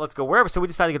right. Let's go wherever. So we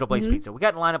decided to go to Blaze Pizza. We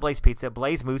got in line at Blaze Pizza.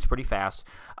 Blaze moves pretty fast.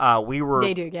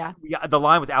 They do, yeah. The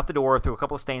line was out the door through a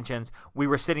couple of stanchions. We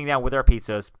were sitting down with our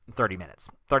pizzas 30 minutes,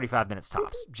 35 minutes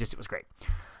tops. It was great.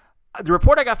 The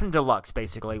report I got from Deluxe,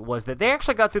 basically, was that they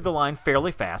actually got through the line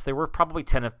fairly fast. There were probably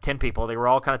 10 people. They were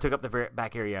all kind of took up the very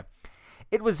back area.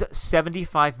 It was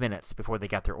 75 minutes before they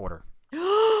got their order.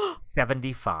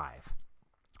 75.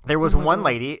 There was one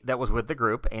lady that was with the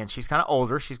group, and she's kind of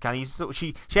older. She's kind of used to,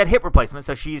 she had hip replacement,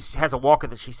 so she has a walker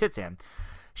that she sits in.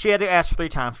 She had to ask 3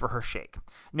 times for her shake.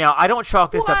 Now, I don't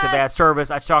chalk this up to bad service.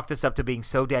 I chalk this up to being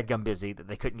so dadgum busy that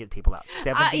they couldn't get people out.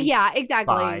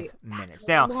 75 minutes.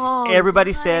 Now,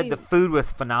 everybody said the food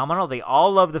was phenomenal. They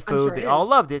all loved the food. Sure they all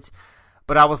loved it.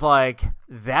 But I was like,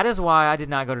 that is why I did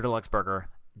not go to Deluxe Burger.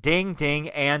 Ding, ding,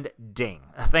 and ding.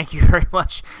 Thank you very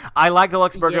much. I like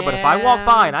Deluxe Burger, but if I walk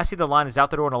by and I see the line is out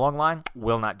the door in a long line,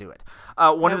 will not do it.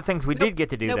 One of the things we did get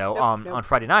to do, on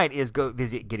Friday night is go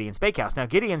visit Gideon's Bakehouse. Now,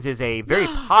 Gideon's is a very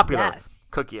popular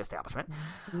cookie establishment.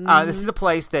 This is a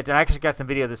place that I actually got some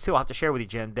video of this too. I'll have to share with you,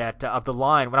 Jen, that of the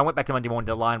line. When I went back to Monday morning,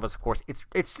 the line was, of course,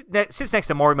 it sits next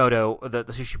to Morimoto, the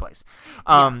sushi place.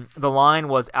 The line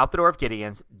was out the door of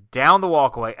Gideon's, down the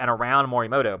walkway, and around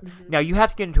Morimoto. Now, you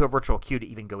have to get into a virtual queue to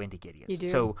even go into Gideon's. You do.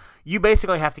 So you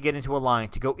basically have to get into a line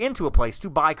to go into a place to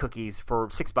buy cookies for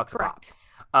 $6 a pop.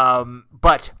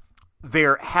 But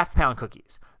they're half-pound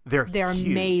cookies. They're huge.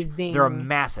 Amazing. They're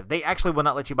massive. They actually will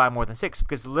not let you buy more than 6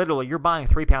 because literally you're buying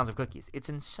 3 pounds of cookies. It's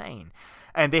insane.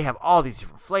 And they have all these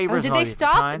different flavors. Did and all they these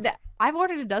different stop? kinds. I've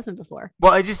ordered a dozen before.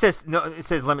 Well, it just says no. It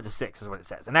says limit to 6 is what it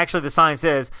says, and actually the sign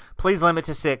says please limit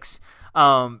to 6.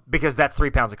 Because that's 3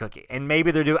 pounds of cookie, and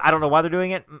maybe they're doing. I don't know why they're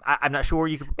doing it. I'm not sure.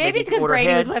 You could maybe it's because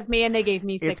Brady was with me and they gave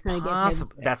me 6 and they gave him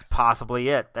 6. That's possibly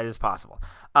it. That is possible.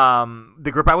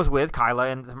 The group I was with, Kyla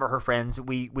and some of her friends,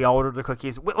 we all ordered the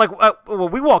cookies.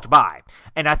 We walked by,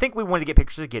 and I think we wanted to get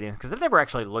pictures of Gideon's because I've never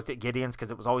actually looked at Gideon's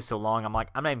because it was always so long. I'm like,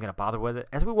 I'm not even going to bother with it.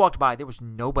 As we walked by, there was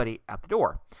nobody at the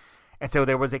door. And so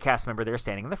there was a cast member there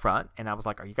standing in the front, and I was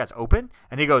like, are you guys open?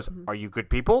 And he goes, are you good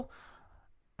people?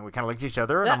 And we kind of looked at each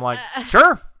other, and I'm like,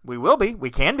 sure, we will be.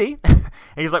 We can be. And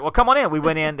he's like, well, come on in. We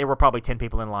went in. There were probably 10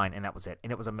 people in line, and that was it.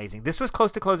 And it was amazing. This was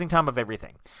close to closing time of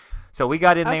everything. So we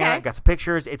got in there, got some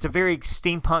pictures. It's a very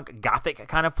steampunk, gothic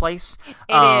kind of place.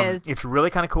 It is. It's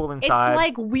really kind of cool inside. It's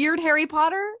like weird Harry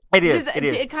Potter. It is.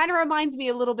 It kind of reminds me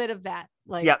a little bit of that.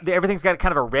 Like, yeah, everything's got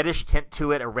kind of a reddish tint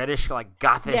to it, a reddish, like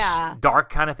gothish, dark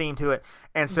kind of theme to it.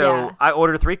 And so I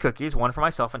ordered 3 cookies, 1 for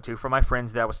myself and 2 for my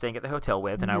friends that I was staying at the hotel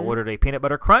with. And I ordered a peanut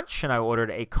butter crunch, and I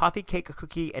ordered a coffee cake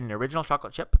cookie and an original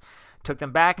chocolate chip. Took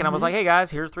them back, and I was like, hey, guys,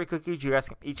 here's 3 cookies. You guys,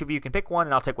 each of you can pick one,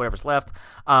 and I'll take whatever's left.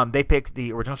 They picked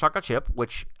the original chocolate chip,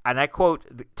 which, and I quote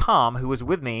Tom, who was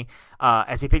with me,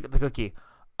 as he picked up the cookie,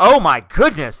 oh, my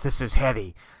goodness, this is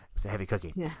heavy. It's a heavy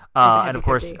cookie. Yeah, and of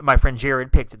course, my friend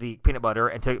Jared picked the peanut butter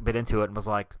and took a bit into it and was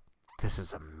like, this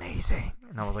is amazing.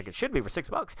 And I was like, it should be for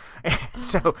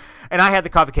 $6. And I had the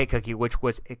coffee cake cookie, which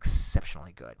was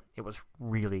exceptionally good. It was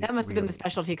really that must have been the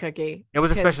specialty cookie. It was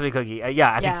a specialty cookie.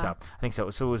 I think so.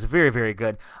 So it was very, very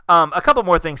good. A couple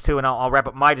more things too, and I'll wrap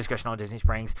up my discussion on Disney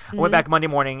Springs. I went back Monday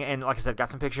morning, and like I said, got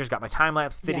some pictures, got my time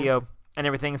lapse video and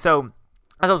everything. So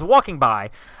as I was walking by,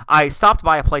 I stopped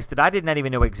by a place that I did not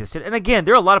even know existed. And again,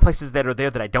 there are a lot of places that are there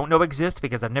that I don't know exist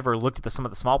because I've never looked at some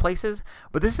of the small places.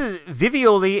 But this is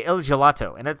Vivioli El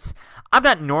Gelato. And I'm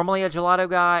not normally a gelato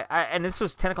guy. And this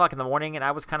was 10 o'clock in the morning, and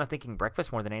I was kind of thinking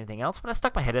breakfast more than anything else. But I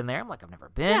stuck my head in there. I'm like, I've never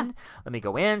been. Yeah. Let me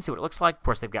go in, see what it looks like. Of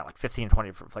course, they've got like 15 or 20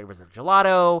 different flavors of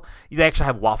gelato. They actually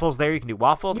have waffles there. You can do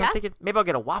waffles. Yeah. I'm thinking maybe I'll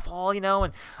get a waffle,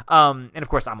 And of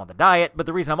course, I'm on the diet. But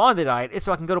the reason I'm on the diet is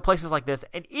so I can go to places like this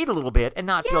and eat a little bit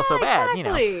and not feel so bad.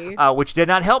 Exactly. Which did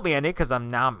not help me any because I'm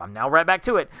now right back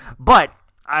to it. But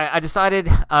I decided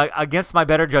against my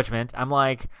better judgment. I'm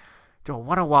like, do I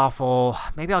want a waffle?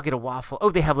 Maybe I'll get a waffle.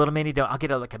 Oh, they have little mini donut. I'll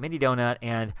get a mini donut.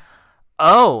 And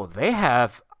they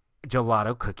have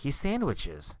gelato cookie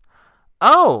sandwiches.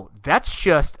 Oh, that's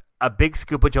just a big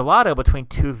scoop of gelato between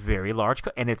 2 very large,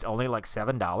 and it's only like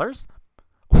 $7.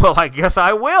 Well, I guess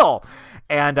I will.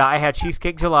 And I had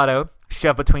cheesecake gelato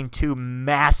shoved between 2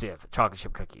 massive chocolate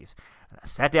chip cookies. And I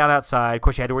sat down outside. Of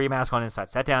course, you had to wear your mask on inside.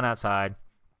 Sat down outside.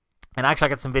 And actually, I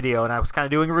got some video, and I was kind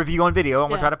of doing a review on video. I'm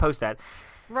going to try to post that.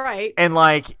 Right. And,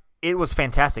 it was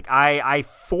fantastic. I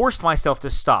forced myself to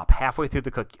stop halfway through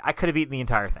the cookie. I could have eaten the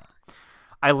entire thing.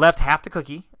 I left half the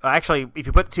cookie. Actually, if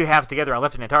you put the 2 halves together, I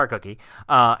left an entire cookie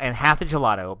and half the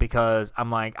gelato because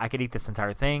I'm like, I could eat this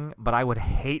entire thing, but I would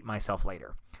hate myself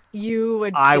later.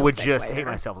 I would just hate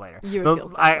myself later.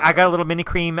 I got a little mini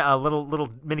cream, little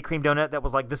mini cream donut that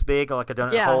was like this big, like a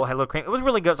donut hole, had a little cream. It was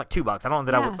really good. It was like $2. I don't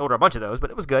know that I would order a bunch of those, but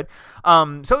it was good.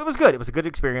 So it was good. It was a good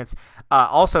experience.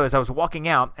 Also, as I was walking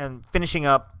out and finishing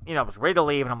up, I was ready to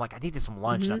leave, and I'm like, I needed some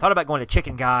lunch. And I thought about going to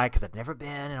Chicken Guy because I'd never been,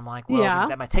 and I'm like, well,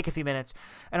 that might take a few minutes.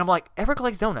 And I'm like,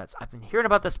 Everglaze Donuts. I've been hearing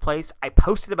about this place. I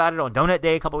posted about it on Donut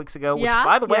Day a couple weeks ago. Which,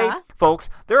 by the way, folks,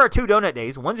 there are 2 Donut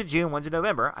Days. One's in June, one's in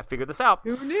November. I figured this out.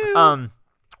 Who knew?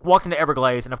 Walked into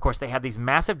Everglaze, and of course they have these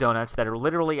massive donuts that are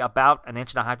literally about an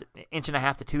inch and a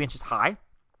half to 2 inches high,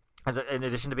 in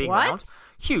addition to being round.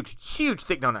 Huge,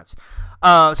 thick donuts.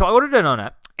 So I ordered a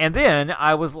donut, and then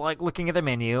I was looking at the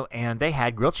menu, and they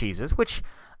had grilled cheeses, which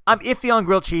I'm iffy on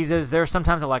grilled cheeses. There are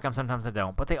sometimes I like them, sometimes I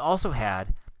don't. But they also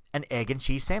had an egg and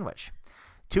cheese sandwich,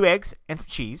 2 eggs and some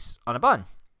cheese on a bun,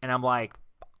 and I'm like,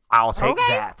 I'll take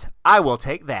that. I will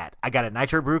take that. I got a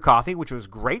nitro brew coffee, which was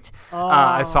great.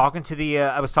 I was talking to the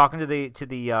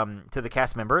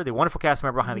cast member, the wonderful cast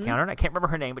member behind the counter, and I can't remember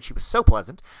her name, but she was so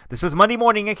pleasant. This was Monday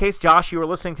morning. In case Josh, you were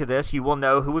listening to this, you will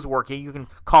know who was working. You can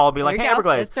call and be like, "Hey,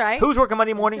 Everglaze, that's right. Who's working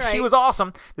Monday morning?" She was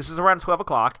awesome. This was around 12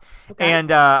 o'clock,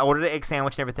 and I ordered an egg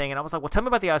sandwich and everything. And I was like, "Well, tell me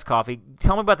about the iced coffee.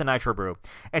 Tell me about the nitro brew."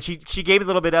 And she gave me a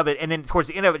little bit of it, and then towards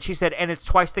the end of it, she said, "And it's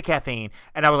twice the caffeine."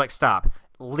 And I was like, "Stop.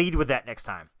 Lead with that next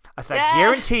time." I said, I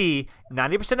guarantee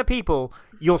 90% of people,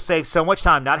 you'll save so much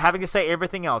time not having to say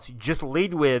everything else. You just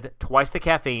lead with twice the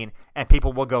caffeine, and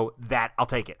people will go, I'll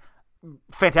take it.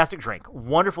 Fantastic drink.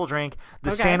 Wonderful drink.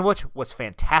 The sandwich was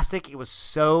fantastic. It was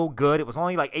so good. It was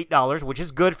only like $8, which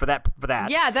is good for that.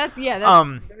 Yeah, that's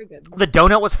very good. The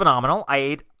donut was phenomenal. I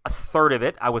ate a third of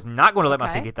it. I was not going to let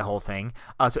myself get the whole thing.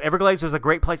 So Everglaze was a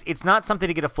great place. It's not something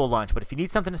to get a full lunch, but if you need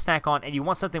something to snack on and you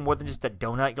want something more than just a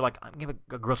donut, you're like, I'm going to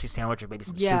get a grilled cheese sandwich or maybe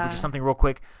some soup or just something real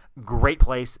quick. Great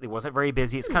place. It wasn't very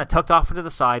busy. It's kind of tucked off into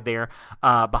the side there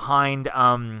behind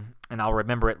and I'll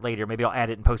remember it later. Maybe I'll add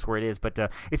it and post where it is. But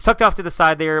it's tucked off to the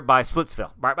side there by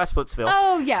Splitsville, right by Splitsville.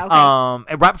 Oh, yeah.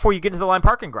 Okay. And right before you get into the line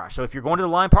parking garage. So if you're going to the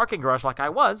line parking garage like I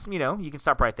was, you can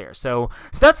stop right there. So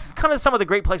that's kind of some of the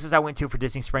great places I went to for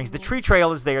Disney Springs. The tree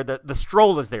trail is there. The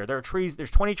stroll is there. There are trees.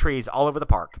 There's 20 trees all over the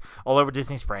park, all over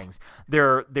Disney Springs.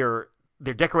 They're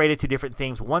decorated to different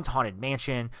themes. One's Haunted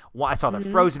Mansion. I saw the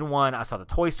Frozen one. I saw the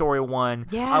Toy Story one.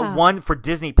 Yeah. One for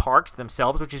Disney parks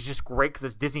themselves, which is just great because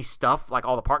it's Disney stuff, like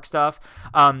all the park stuff.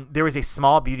 There was a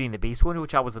small Beauty and the Beast one,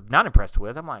 which I was not impressed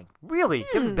with. I'm like, really?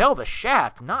 Giving Belle the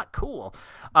shaft? Not cool.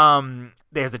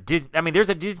 There's a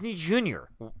Disney Junior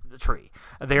tree.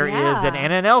 There is an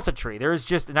Anna and Elsa tree. There is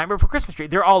just a Nightmare Before Christmas tree.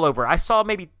 They're all over. I saw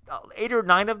maybe 8 or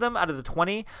 9 of them out of the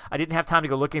 20. I didn't have time to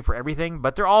go looking for everything,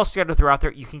 but they're all scattered throughout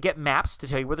there. You can get maps to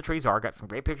tell you where the trees are. Got some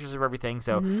great pictures of everything.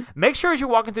 So make sure as you're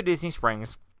walking through Disney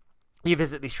Springs, you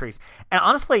visit these trees. And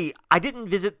honestly, I didn't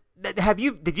visit. Did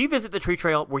you visit the tree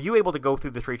trail? Were you able to go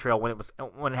through the tree trail when it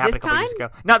happened a couple years ago?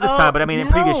 Not this time, but I mean in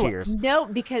previous years. No,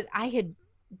 because I had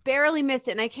barely missed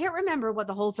it, and I can't remember what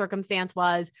the whole circumstance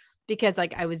was. Because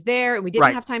I was there and we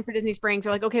didn't have time for Disney Springs.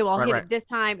 We're like, okay, well, I'll hit it this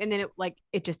time. And then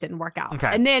it just didn't work out. Okay.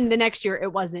 And then the next year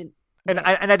it wasn't. And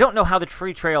I don't know how the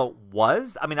tree trail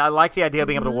was. I mean, I like the idea of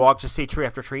being able to walk to see tree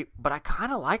after tree, but I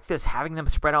kind of like this having them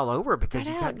spread all over because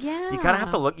you kind of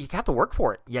have to look. You have to work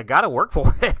for it. You got to work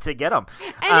for it to get them.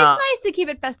 And it's nice to keep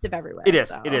it festive everywhere. It is.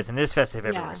 So. It is, and it is festive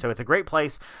everywhere. So it's a great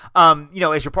place. As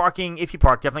you're parking, if you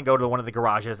park, definitely go to one of the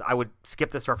garages. I would skip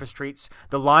the surface streets.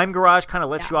 The Lime garage kind of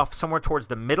lets you off somewhere towards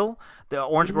the middle. The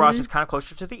Orange garage is kind of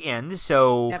closer to the end.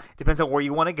 So it depends on where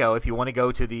you want to go. If you want to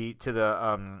go to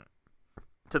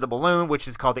the balloon, which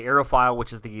is called the Aerophile,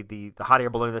 which is the hot air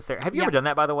balloon that's there. Have you ever done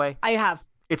that, by the way? I have.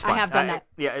 It's fun. I have done that.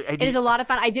 It is a lot of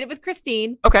fun. I did it with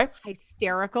Christine. Okay.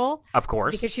 Hysterical. Of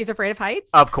course. Because she's afraid of heights.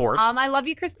 Of course. I love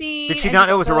you, Christine. Did she not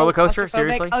know it was a roller coaster?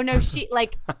 Seriously? Oh, no. She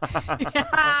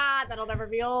that'll never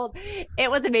be old.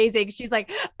 It was amazing. She's like,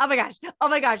 oh my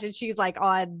gosh. And she's like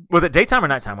on. Was it daytime or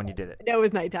nighttime when you did it? No, it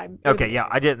was nighttime. I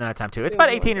did it in the nighttime too. It's about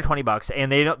 $18 or $20,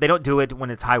 and they don't do it when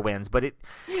it's high winds, but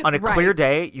on a clear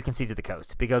day you can see to the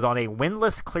coast because on a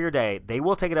windless clear day they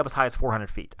will take it up as high as 400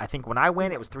 feet. I think when I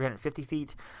went it was 350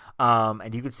 feet.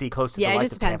 And you can see close to the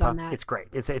lights of Tampa. On that. It's great.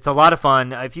 It's a lot of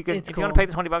fun. If you want to pay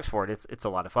the $20 for it, it's a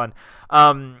lot of fun.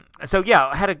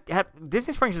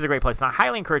 Disney Springs is a great place, and I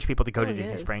highly encourage people to go to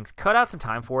Disney Springs. Cut out some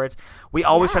time for it. We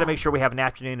always try to make sure we have an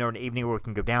afternoon or an evening where we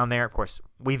can go down there. Of course,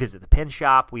 we visit the Pen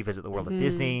Shop, we visit the World of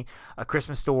Disney, a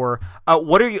Christmas store.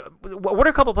 What are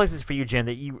a couple of places for you, Jen,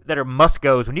 that are must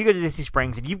goes when you go to Disney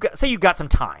Springs and you've got some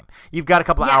time, you've got a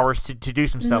couple of hours to do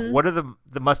some stuff. What are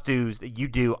the must dos that you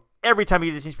do? Every time you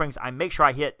go to Disney Springs, I make sure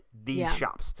I hit these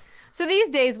shops. So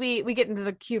these days we get into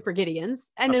the queue for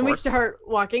Gideon's and then we start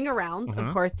walking around,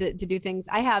 of course, to do things.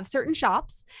 I have certain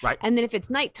shops. Right. And then if it's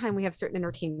nighttime, we have certain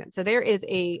entertainment. So there is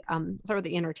a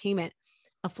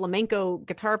flamenco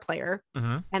guitar player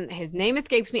and his name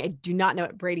escapes me. I do not know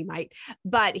it. Brady might,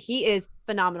 but he is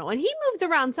phenomenal. And he moves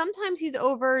around. Sometimes he's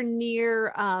over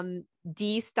near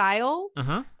D Style,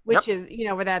 which is,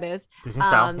 where that is. Disney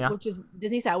Style, which is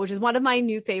Disney Style, which is one of my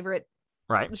new favorite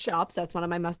shops. That's one of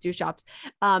my must-do shops.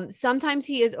 Sometimes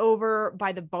he is over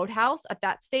by the boathouse at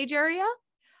that stage area.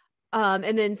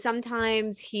 And then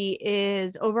sometimes he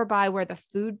is over by where the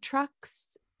food trucks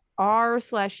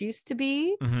are/used to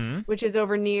be, which is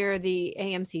over near the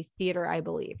AMC Theater, I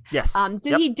believe. Yes.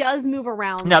 He does move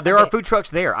around. Now there are food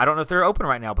trucks there. I don't know if they're open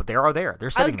right now, but they are there.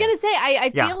 They're sitting. I was gonna say I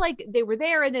feel like they were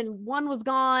there and then one was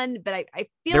gone, but I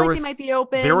feel like they might be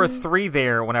open. There were 3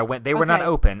 there when I went. They were not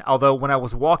open. Although when I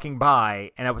was walking by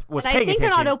and I was paying attention, I think they're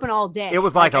not open all day. It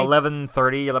was like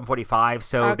 11:30, 11:45.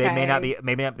 So they may not be.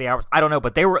 Maybe not the hours. I don't know,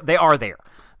 but they are there.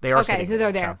 They are. Okay, so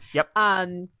they're there. So,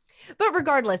 yep. But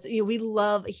regardless,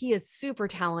 he is super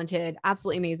talented,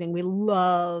 absolutely amazing. We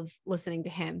love listening to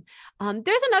him.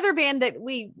 There's another band that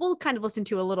we will kind of listen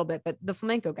to a little bit, but the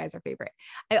flamenco guys are favorite.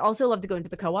 I also love to go into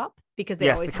the co-op because they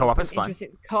always the co-op is fun.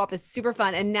 Co-op is super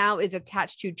fun and now is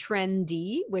attached to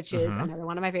Trendy, which is another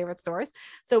one of my favorite stores.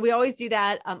 So we always do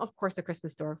that. Of course, the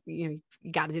Christmas store, you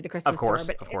got to do the Christmas store.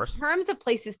 But of course. In terms of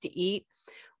places to eat,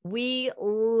 we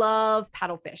love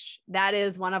paddlefish. That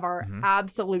is one of our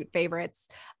absolute favorites.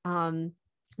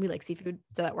 We like seafood,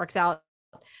 so that works out.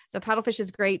 So paddlefish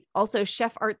is great. Also,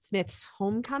 Chef Art Smith's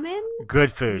Homecoming.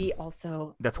 Good food.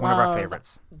 That's one of our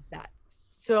favorites. That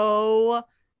so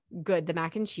good. The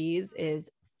mac and cheese is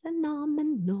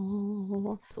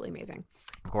phenomenal. Absolutely amazing.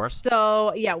 Of course.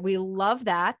 So yeah, we love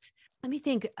that. Let me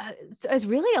think. It's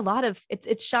really a lot of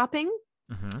it's shopping.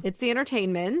 It's the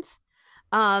entertainment.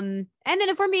 And then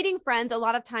if we're meeting friends, a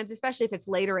lot of times, especially if it's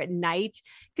later at night,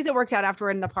 because it works out after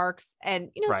we're in the parks and,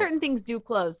 certain things do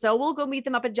close. So we'll go meet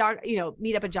them up at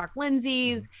meet up at Jock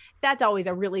Lindsay's. That's always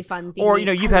a really fun thing. Or,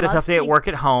 you've had a tough day at work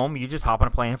at home. You just hop on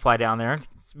a plane and fly down there,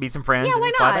 meet some friends. Yeah, and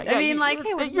why fly not? I mean,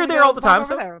 hey, you're there all the time.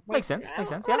 So makes sense.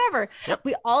 Yeah. Whatever. Yep.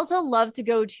 We also love to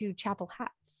go to Chapel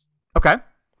Hats. Okay.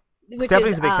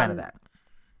 Stephanie's a big fan of that.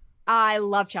 I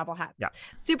love Chapel Hats. Yeah.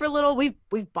 Super little. We've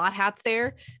bought hats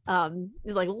there.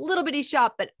 It's like a little bitty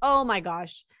shop, but oh my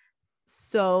gosh,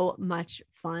 so much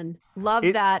fun. Love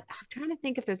that. I'm trying to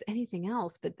think if there's anything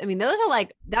else, but I mean,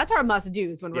 that's our must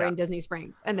do's when we're in Disney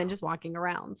Springs, and then just walking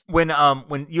around. When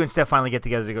you and Steph finally get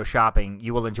together to go shopping,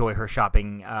 you will enjoy her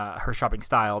shopping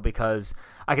style, because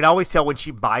I can always tell when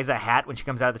she buys a hat when she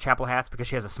comes out of the Chapel Hats, because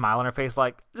she has a smile on her face,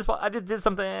 like, I did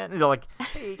something. Like,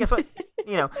 hey, guess what?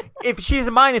 If she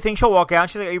doesn't buy anything, she'll walk out.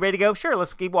 She's like, "Are you ready to go?" "Sure,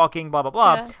 let's keep walking." Blah blah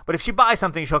blah. Yeah. But if she buys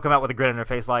something, she'll come out with a grin on her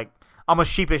face, like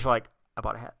almost sheepish, like, "I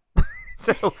bought a hat."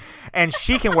 So, and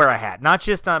she can wear a hat, not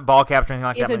just on ball caps or anything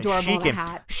like that. It's adorable.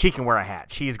 She can wear a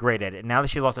hat. She's great at it. Now that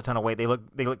she's lost a ton of weight, they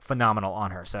look phenomenal on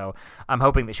her. So I'm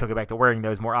hoping that she'll go back to wearing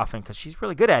those more often, because she's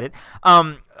really good at it.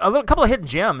 Couple of hidden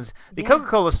gems. The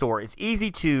Coca-Cola store. It's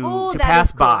easy to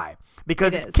pass by,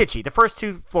 because it's kitschy. The first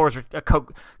two floors are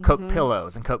Coke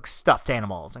pillows and Coke stuffed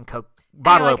animals and Coke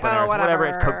bottle openers, whatever.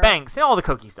 It's Coke banks and all the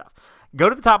Cokey stuff. Go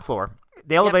to the top floor.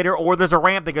 The elevator, or there's a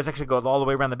ramp that goes all the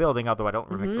way around the building, although I don't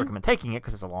recommend taking it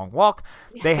because it's a long walk.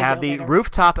 They have the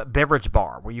rooftop beverage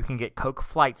bar where you can get Coke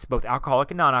flights, both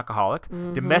alcoholic and non-alcoholic,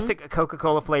 domestic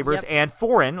Coca-Cola flavors, and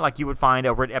foreign, like you would find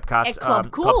over at Epcot's Club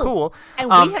Cool. And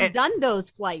we have done those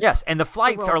flights. Yes, and the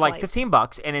flights are like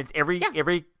 $15, and it's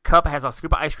every cup has a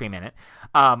scoop of ice cream in it.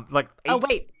 Like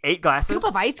 8 glasses. Scoop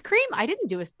of ice cream? I didn't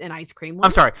do an ice cream one.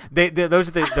 I'm sorry. Those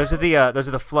are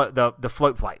the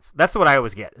float flights. That's what I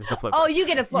always get, is the float. Oh, you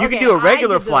get a float. You can do a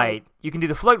regular flight. You can do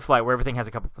the float flight where everything has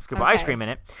a scoop of ice cream in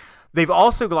it. They've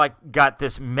also got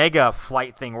this mega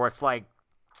flight thing where it's like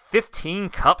 15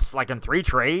 cups, like in 3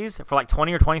 trays for like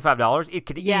 $20 or $25. It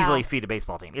could easily feed a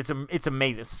baseball team. It's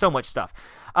amazing. It's so much stuff.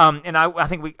 And I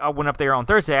think I went up there on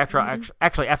Thursday after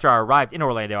after I arrived in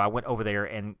Orlando. I went over there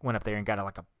and got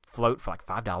a float for like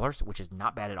 $5, which is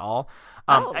not bad at all.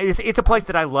 It's a place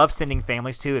that I love sending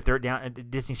families to if they're down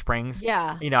at Disney Springs.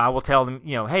 Yeah. I will tell them,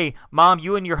 hey, Mom,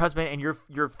 you and your husband and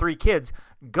your 3 kids,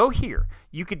 go here.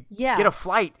 You could get a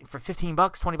flight for $15,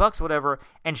 $20, whatever,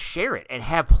 and share it and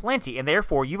have plenty. And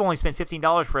therefore, you've only spent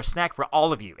 $15 for a snack for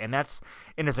all of you. And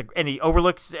it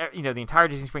overlooks the entire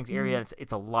Disney Springs area.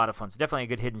 It's a lot of fun. It's definitely a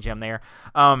good hidden gem there.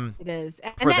 It is.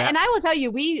 And I will tell you,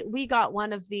 we got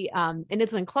one of the and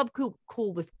it's when Club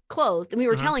Cool was closed, and we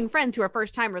were telling friends who are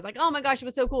first timers, like, "Oh my gosh, it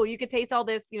was so cool. You could taste all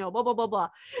this, blah blah blah blah."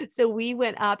 So we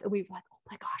went up and we were like, "Oh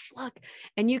my gosh, look."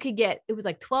 And you could get, it was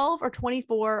like 12 or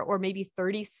 24 or maybe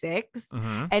 36.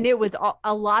 And it was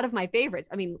a lot of my favorites.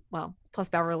 I mean, well, plus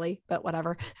Beverly, but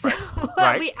whatever. So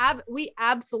we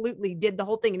absolutely did the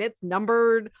whole thing, and it's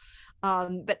numbered.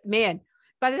 But man,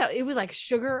 by the time it was like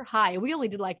sugar high, we only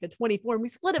did like the 24, and we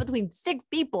split it between 6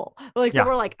 people. So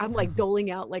we're like, I'm like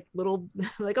doling out like little,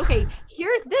 like, okay,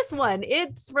 here's this one.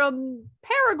 It's from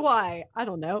Paraguay. I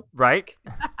don't know. Right.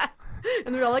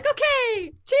 And they're all like,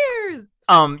 okay, cheers.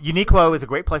 Uniqlo is a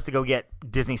great place to go get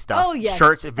Disney stuff. Oh, yes.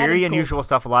 Shirts, very unusual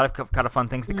stuff, a lot of kind of fun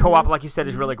things. The co-op, like you said,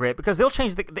 is really great, because they'll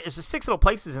change there's 6 little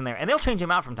places in there, and they'll change them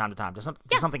out from time to time to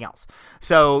something else.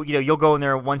 So, you'll go in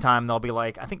there one time, they'll be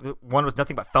like, I think one was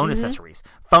nothing but phone accessories,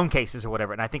 phone cases or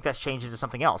whatever, and I think that's changed into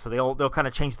something else. So they'll kind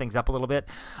of change things up a little bit.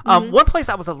 One place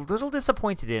I was a little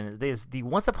disappointed in is the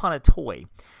Once Upon a Toy.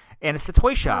 And it's the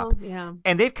toy shop,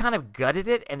 and they've kind of gutted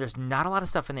it, and there's not a lot of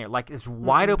stuff in there. Like, it's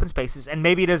wide open spaces, and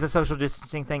maybe it is a social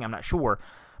distancing thing, I'm not sure.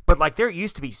 But, like, there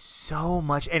used to be so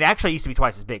much, and it actually used to be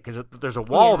twice as big, because there's a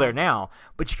wall there now,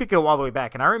 but you could go all the way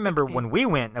back. And I remember when we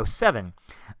went in 2007,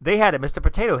 they had a Mr.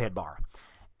 Potato Head bar.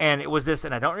 And it was this,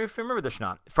 and I don't know if you remember this or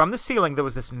not, from the ceiling there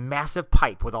was this massive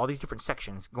pipe with all these different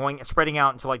sections spreading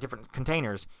out into, like, different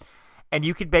containers. And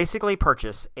you could basically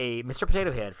purchase a Mr.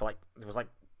 Potato Head for, like, it was, like,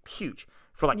 huge.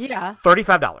 For like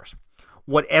 $35.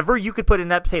 Whatever you could put in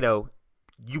that potato,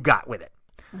 you got with it.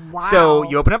 Wow. So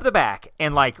you open up the back,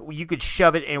 and like you could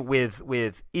shove it in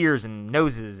with ears and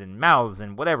noses and mouths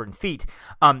and whatever and feet.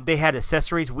 They had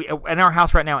accessories. We in our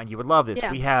house right now, and you would love this.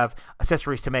 Yeah. We have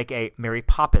accessories to make a Mary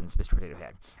Poppins, Mr. Potato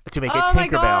Head, to make a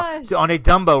Tinkerbell, on a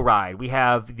Dumbo ride. We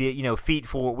have the feet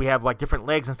for. We have like different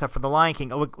legs and stuff for the Lion King.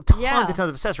 Tons of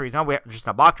accessories. Now we're just in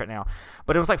a box right now,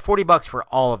 but it was like $40 for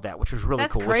all of that, which was really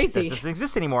cool. Crazy. Which doesn't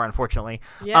exist anymore, unfortunately.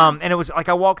 Yeah. And it was like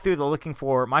I walked through looking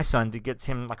for my son to get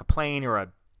him like a plane or a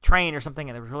train or something,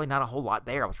 and there was really not a whole lot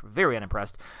there. I was very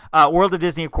unimpressed. World of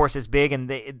Disney, of course, is big, and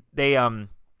they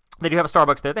do have a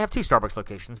Starbucks there. They have 2 Starbucks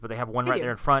locations, but they have one right there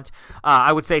in front.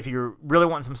 I would say if you're really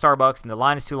wanting some Starbucks and the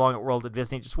line is too long at World of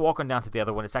Disney, just walk on down to the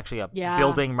other one. It's actually a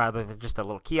building rather than just a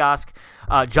little kiosk.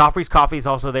 Joffrey's Coffee is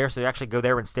also there, so you actually go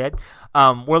there instead.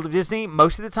 World of Disney,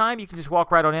 most of the time, you can just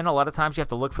walk right on in. A lot of times you have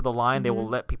to look for the line. Mm-hmm. They will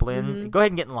let people in. Go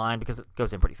ahead and get in line because it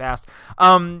goes in pretty fast.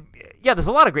 There's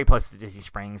a lot of great places at Disney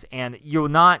Springs, and you will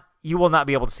not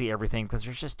be able to see everything because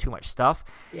there's just too much stuff.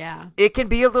 Yeah. It can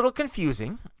be a little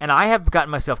confusing, and I have gotten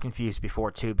myself confused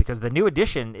before too because the new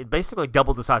edition, it basically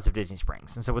doubled the size of Disney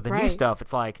Springs. And so with the new stuff,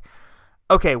 it's like,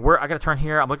 okay, I got to turn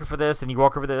here. I'm looking for this, and you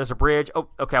walk over there. There's a bridge. Oh,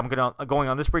 okay, I'm going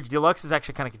on this bridge. Deluxe is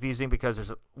actually kind of confusing because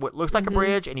there's what looks like a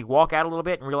bridge, and you walk out a little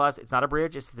bit and realize it's not a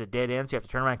bridge. It's the dead end, so you have to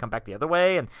turn around and come back the other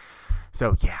way. And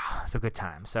so, so good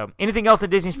time. So anything else at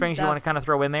Disney Springs you want to kind of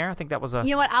throw in there? I think that was a...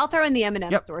 You know what? I'll throw in the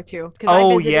M&M store, too.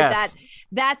 I visited that.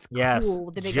 That's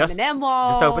cool. The big M&M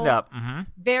wall. Just opened up.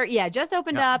 Mm-hmm. Just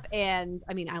opened up. And,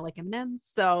 I mean, I like M&Ms.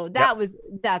 So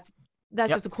that's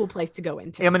just a cool place to go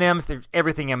into. M&Ms, there's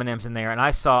everything M&Ms in there. And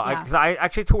I saw, because I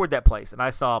actually toured that place, and I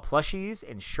saw plushies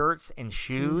and shirts and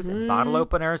shoes and bottle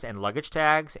openers and luggage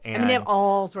tags. And they have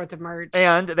all sorts of merch.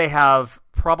 And they have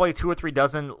probably 2 or 3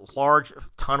 dozen large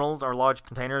tunnels or large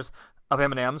containers of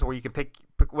M&Ms where you can pick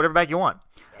whatever bag you want.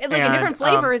 Like different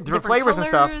flavors, different flavors colors, and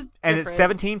stuff. And it's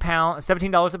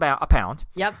 $17 a pound.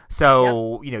 Yep.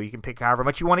 So you can pick however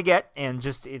much you want to get, and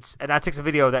and I took some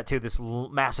video of that too. This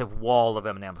massive wall of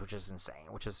M&Ms, which is insane,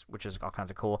 which is all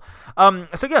kinds of cool.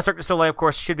 Cirque du Soleil, of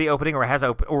course, should be opening or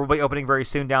will be opening very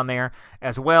soon down there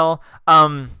as well.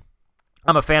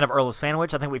 I'm a fan of Earl's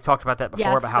Sandwich. I think we've talked about that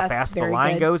before, about how fast the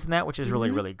line goes in that, which is really,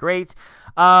 really great.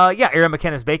 Aaron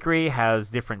McKenna's Bakery has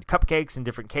different cupcakes and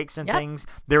different cakes and things.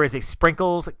 There is a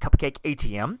Sprinkles cupcake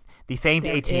ATM, the famed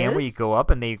ATM where you go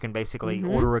up and then you can basically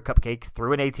order a cupcake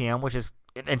through an ATM, which is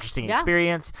an interesting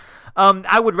experience.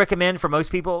 I would recommend for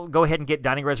most people, go ahead and get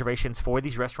dining reservations for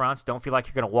these restaurants. Don't feel like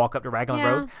you're going to walk up to Raglan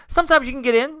Road. Sometimes you can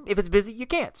get in. If it's busy, you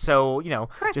can't. So,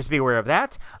 just be aware of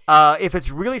that. If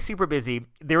it's really super busy,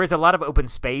 there is a lot of open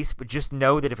space, but just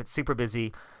know that if it's super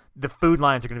busy, the food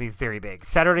lines are going to be very big.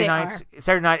 Saturday night,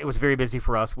 it was very busy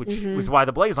for us, which was why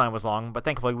the Blaze line was long, but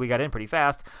thankfully we got in pretty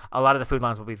fast. A lot of the food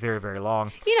lines will be very, very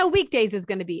long. Weekdays is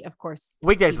going to be, of course.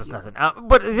 Weekdays was nothing.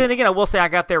 But then again, I will say I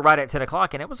got there right at 10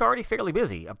 o'clock, and it was already fairly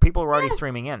busy. People were already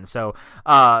streaming in. So,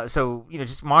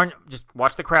 just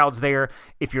watch the crowds there.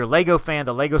 If you're a Lego fan,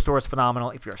 the Lego store is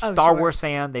phenomenal. If you're a Star Wars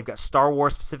fan, they've got Star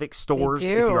Wars specific stores. If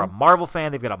you're a Marvel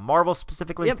fan, they've got a Marvel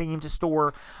specifically themed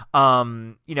store.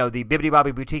 The Bibbidi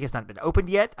Bobbidi Boutique has not been opened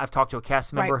yet. I've talked to a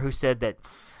cast member who said that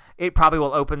it probably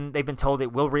will open. They've been told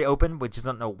it will reopen. We just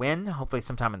don't know when. Hopefully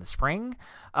sometime in the spring.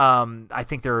 I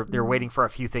think they're waiting for a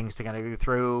few things to kind of go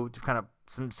through, to kind of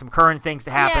some current things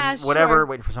to happen,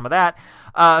 waiting for some of that.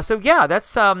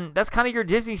 That's kind of your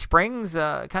Disney Springs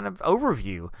kind of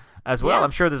overview as well. I'm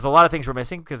sure there's a lot of things we're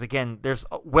missing because, again, there's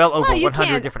well over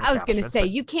 100 different I was going to say,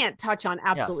 you can't touch on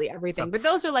absolutely everything, but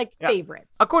those are like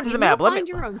favorites. According to the map, let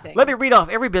me read off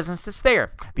every business that's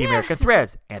there. The American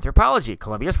Threads, Anthropology,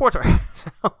 Columbia Sportswear.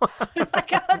 Oh my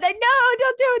God, no,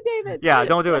 don't do it, David. Yeah,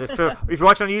 don't do it. If you're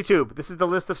watching on YouTube, this is the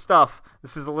list of stuff.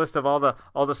 This is the list of all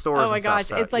the stores. Oh my gosh,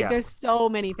 so, it's like there's so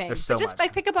many things. There's so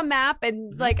much. Pick up a map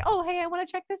and like, oh hey, I want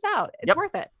to check this out. It's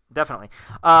worth it. Definitely.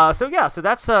 So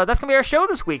that's gonna be our show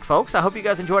this week, folks. I hope you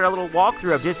guys enjoyed our little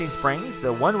walkthrough of Disney Springs,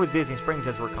 the one with Disney Springs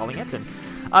as we're calling it. And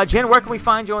Jen, where can we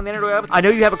find you on the internet? I know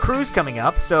you have a cruise coming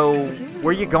up, so where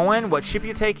are you going? What ship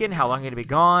you taking? How long are you gonna be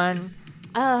gone?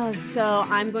 So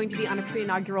I'm going to be on a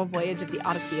pre-inaugural voyage of the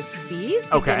Odyssey of the Seas,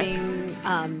 beginning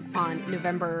on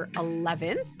November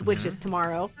 11th, which is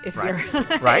tomorrow. If you're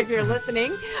if you're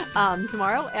listening,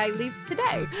 tomorrow I leave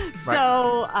today.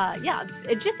 So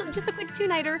just a quick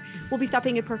 2-nighter. We'll be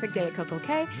stopping at Perfect Day at Coco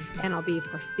Cay, and I'll be,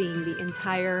 of course, seeing the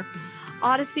entire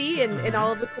Odyssey and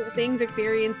all of the cool things,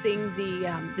 experiencing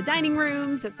the dining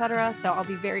rooms, etc. So I'll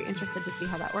be very interested to see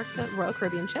how that works at Royal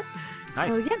Caribbean ship. Nice.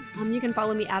 So you can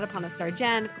follow me at Upon a Star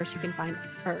Jen. Of course, you can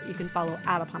follow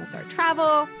at Upon a Star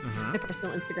Travel. My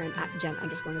personal Instagram at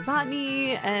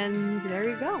Jen_Novotny, and there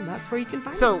you go. That's where you can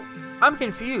find So, me. I'm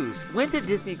confused. When did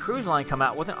Disney Cruise Line come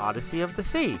out with an Odyssey of the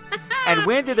Sea? And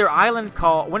when did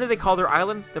they call their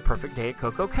island The Perfect Day at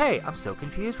Coco Cay? I'm so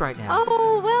confused right now.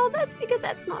 Oh, well, that's because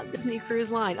that's not Disney Cruise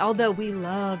Line. Although we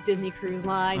love Disney Cruise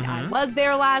Line. I was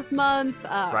there last month.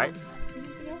 Right. 2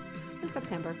 months ago?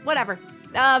 September. Whatever.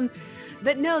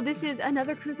 But no, this is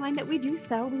another cruise line that we do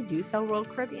sell. We do sell Royal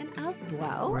Caribbean as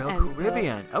well. Royal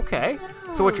Caribbean. Okay.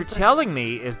 So what you're telling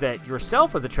me is that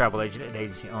yourself as a travel agent and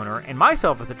agency owner and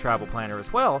myself as a travel planner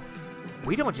as well,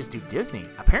 we don't just do Disney.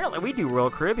 Apparently we do Royal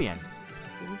Caribbean.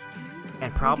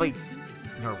 And probably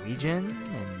Norwegian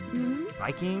and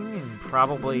Viking and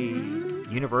probably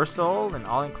Universal and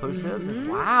all-inclusives. And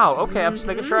wow. Okay, I'm just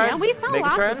making sure I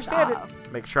understand it.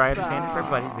 Make sure I understand it for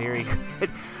everybody. Very good.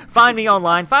 Find me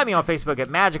online. Find me on Facebook at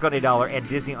Magic on $1 and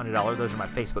Disney on $1. Those are my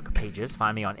Facebook pages.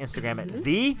 Find me on Instagram at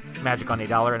The Magic on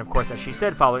 $1. And, of course, as she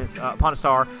said, follow Upon a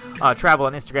Star Travel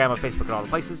on Instagram, on Facebook, and all the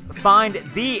places. Find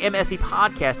The MSE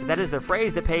Podcast. And that is the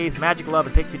phrase that pays Magic Love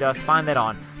and Pixie Dust. Find that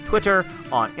on Twitter,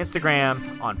 on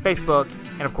Instagram, on Facebook.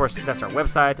 And, of course, that's our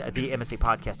website at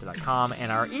themsepodcast.com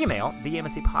and our email,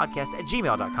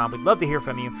 themsepodcast@gmail.com. We'd love to hear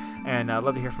from you and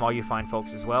love to hear from all you fine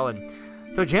folks as well. And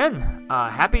so, Jen,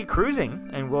 happy cruising,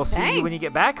 and we'll see you when you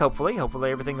get back, hopefully.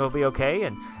 Hopefully everything will be okay,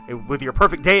 and with your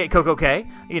perfect day at Coco Cay,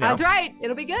 That's right.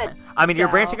 It'll be good. I mean, you're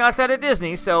branching outside of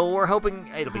Disney, so we're hoping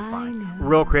it'll be fine.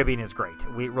 Royal Caribbean is great.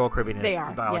 Royal Caribbean is,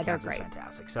 by all accounts, is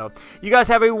fantastic. So you guys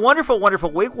have a wonderful, wonderful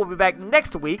week. We'll be back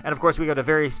next week. And, of course, we got a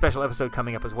very special episode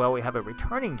coming up as well. We have a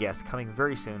returning guest coming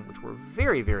very soon, which we're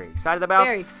very, very excited about.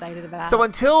 Very excited about. So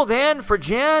until then, for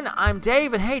Jen, I'm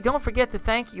Dave, and hey, don't forget to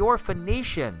thank your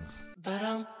Phoenicians.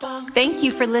 Thank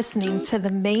you for listening to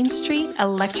the Main Street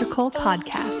Electrical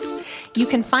Podcast. You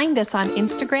can find us on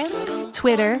Instagram,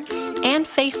 Twitter, and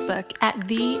Facebook at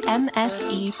the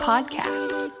MSE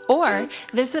Podcast, or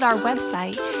visit our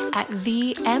website at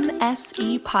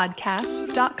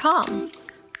themsepodcast.com.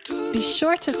 Be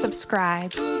sure to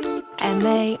subscribe, and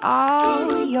may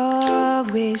all your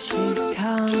wishes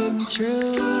come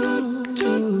true.